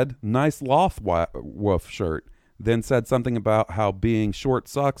much said, nice Loth Wolf shirt, then said something about how being short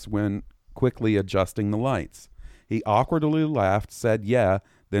sucks when quickly adjusting the lights. He awkwardly laughed, said yeah,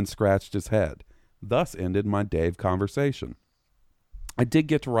 then scratched his head. Thus ended my Dave conversation. I did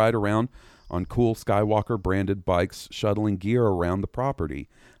get to ride around on cool Skywalker branded bikes shuttling gear around the property.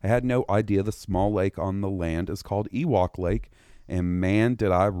 I had no idea the small lake on the land is called Ewok Lake, and man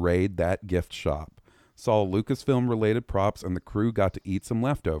did I raid that gift shop. Saw Lucasfilm related props and the crew got to eat some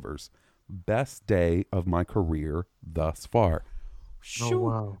leftovers. Best day of my career thus far." Oh,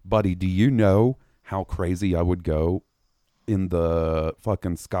 wow. Buddy, do you know how crazy I would go in the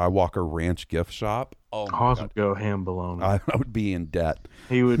fucking Skywalker Ranch gift shop? Oh my Halls God. would go ham baloney. I would be in debt.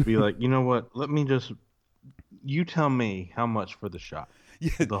 He would be like, you know what? You tell me how much for the shop.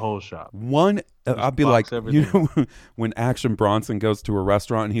 Yeah. The whole shop. I'd be like, everything. when Action Bronson goes to a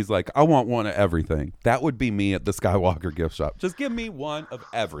restaurant and he's like, I want one of everything. That would be me at the Skywalker gift shop. Just give me one of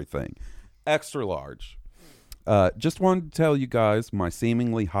everything. Extra large. Just wanted to tell you guys my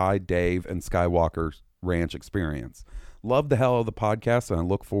seemingly high Dave and Skywalker Ranch experience. Love the hell of the podcast, and I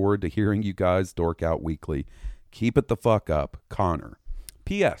look forward to hearing you guys dork out weekly. Keep it the fuck up, Connor.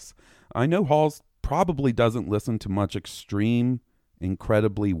 P.S. I know Halls probably doesn't listen to much extreme,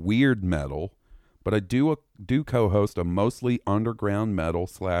 incredibly weird metal, but I do co-host a mostly underground metal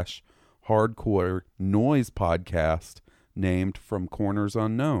 / hardcore noise podcast named From Corners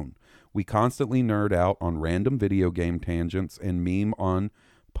Unknown. We constantly nerd out on random video game tangents and meme on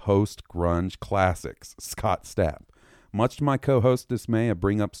post-grunge classics. Scott Stapp. Much to my co-host's dismay, I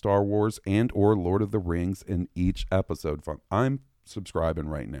bring up Star Wars and or Lord of the Rings in each episode. I'm subscribing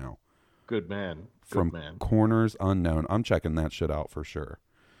right now. Good man. From Corners Unknown. I'm checking that shit out for sure.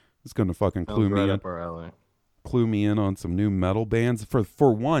 It's going to fucking clue me in on some new metal bands.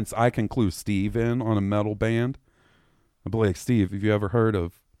 For once, I can clue Steve in on a metal band. I'll be like, Steve, have you ever heard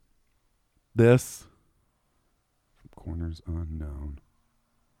of this? From Corners Unknown.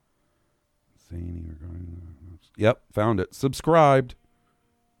 Zany regarding. Yep, found it. Subscribed.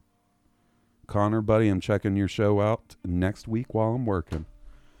 Connor, buddy, I'm checking your show out next week while I'm working.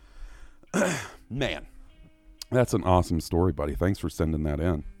 Man, that's an awesome story, buddy. Thanks for sending that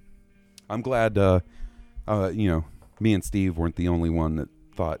in. I'm glad, Me and Steve weren't the only one that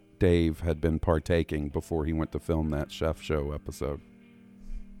thought Dave had been partaking before he went to film that chef show episode.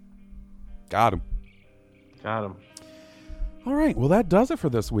 Got him. All right, well, that does it for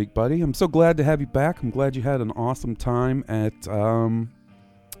this week, buddy. I'm so glad to have you back. I'm glad you had an awesome time at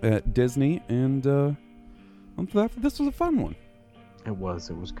Disney, and I'm glad this was a fun one. It was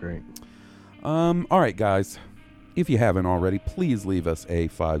great. All right, guys. If you haven't already, please leave us a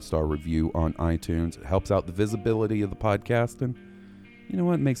 5-star review on iTunes. It helps out the visibility of the podcast, and you know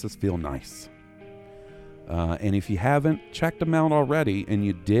what? It makes us feel nice. And if you haven't checked them out already and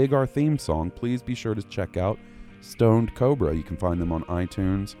you dig our theme song, please be sure to check out Stoned Cobra. You can find them on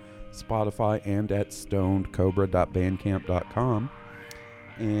iTunes, Spotify, and at stonedcobra.bandcamp.com.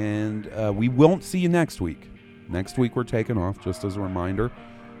 And we won't see you next week. Next week we're taking off, just as a reminder.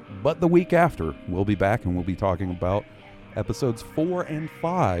 But the week after, we'll be back and we'll be talking about episodes 4 and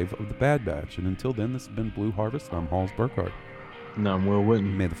 5 of The Bad Batch. And until then, this has been Blue Harvest. I'm Halls Burkhardt. And I'm Will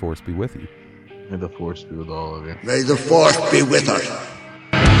Witten. May the Force be with you. May the Force be with all of you. May the Force be with us.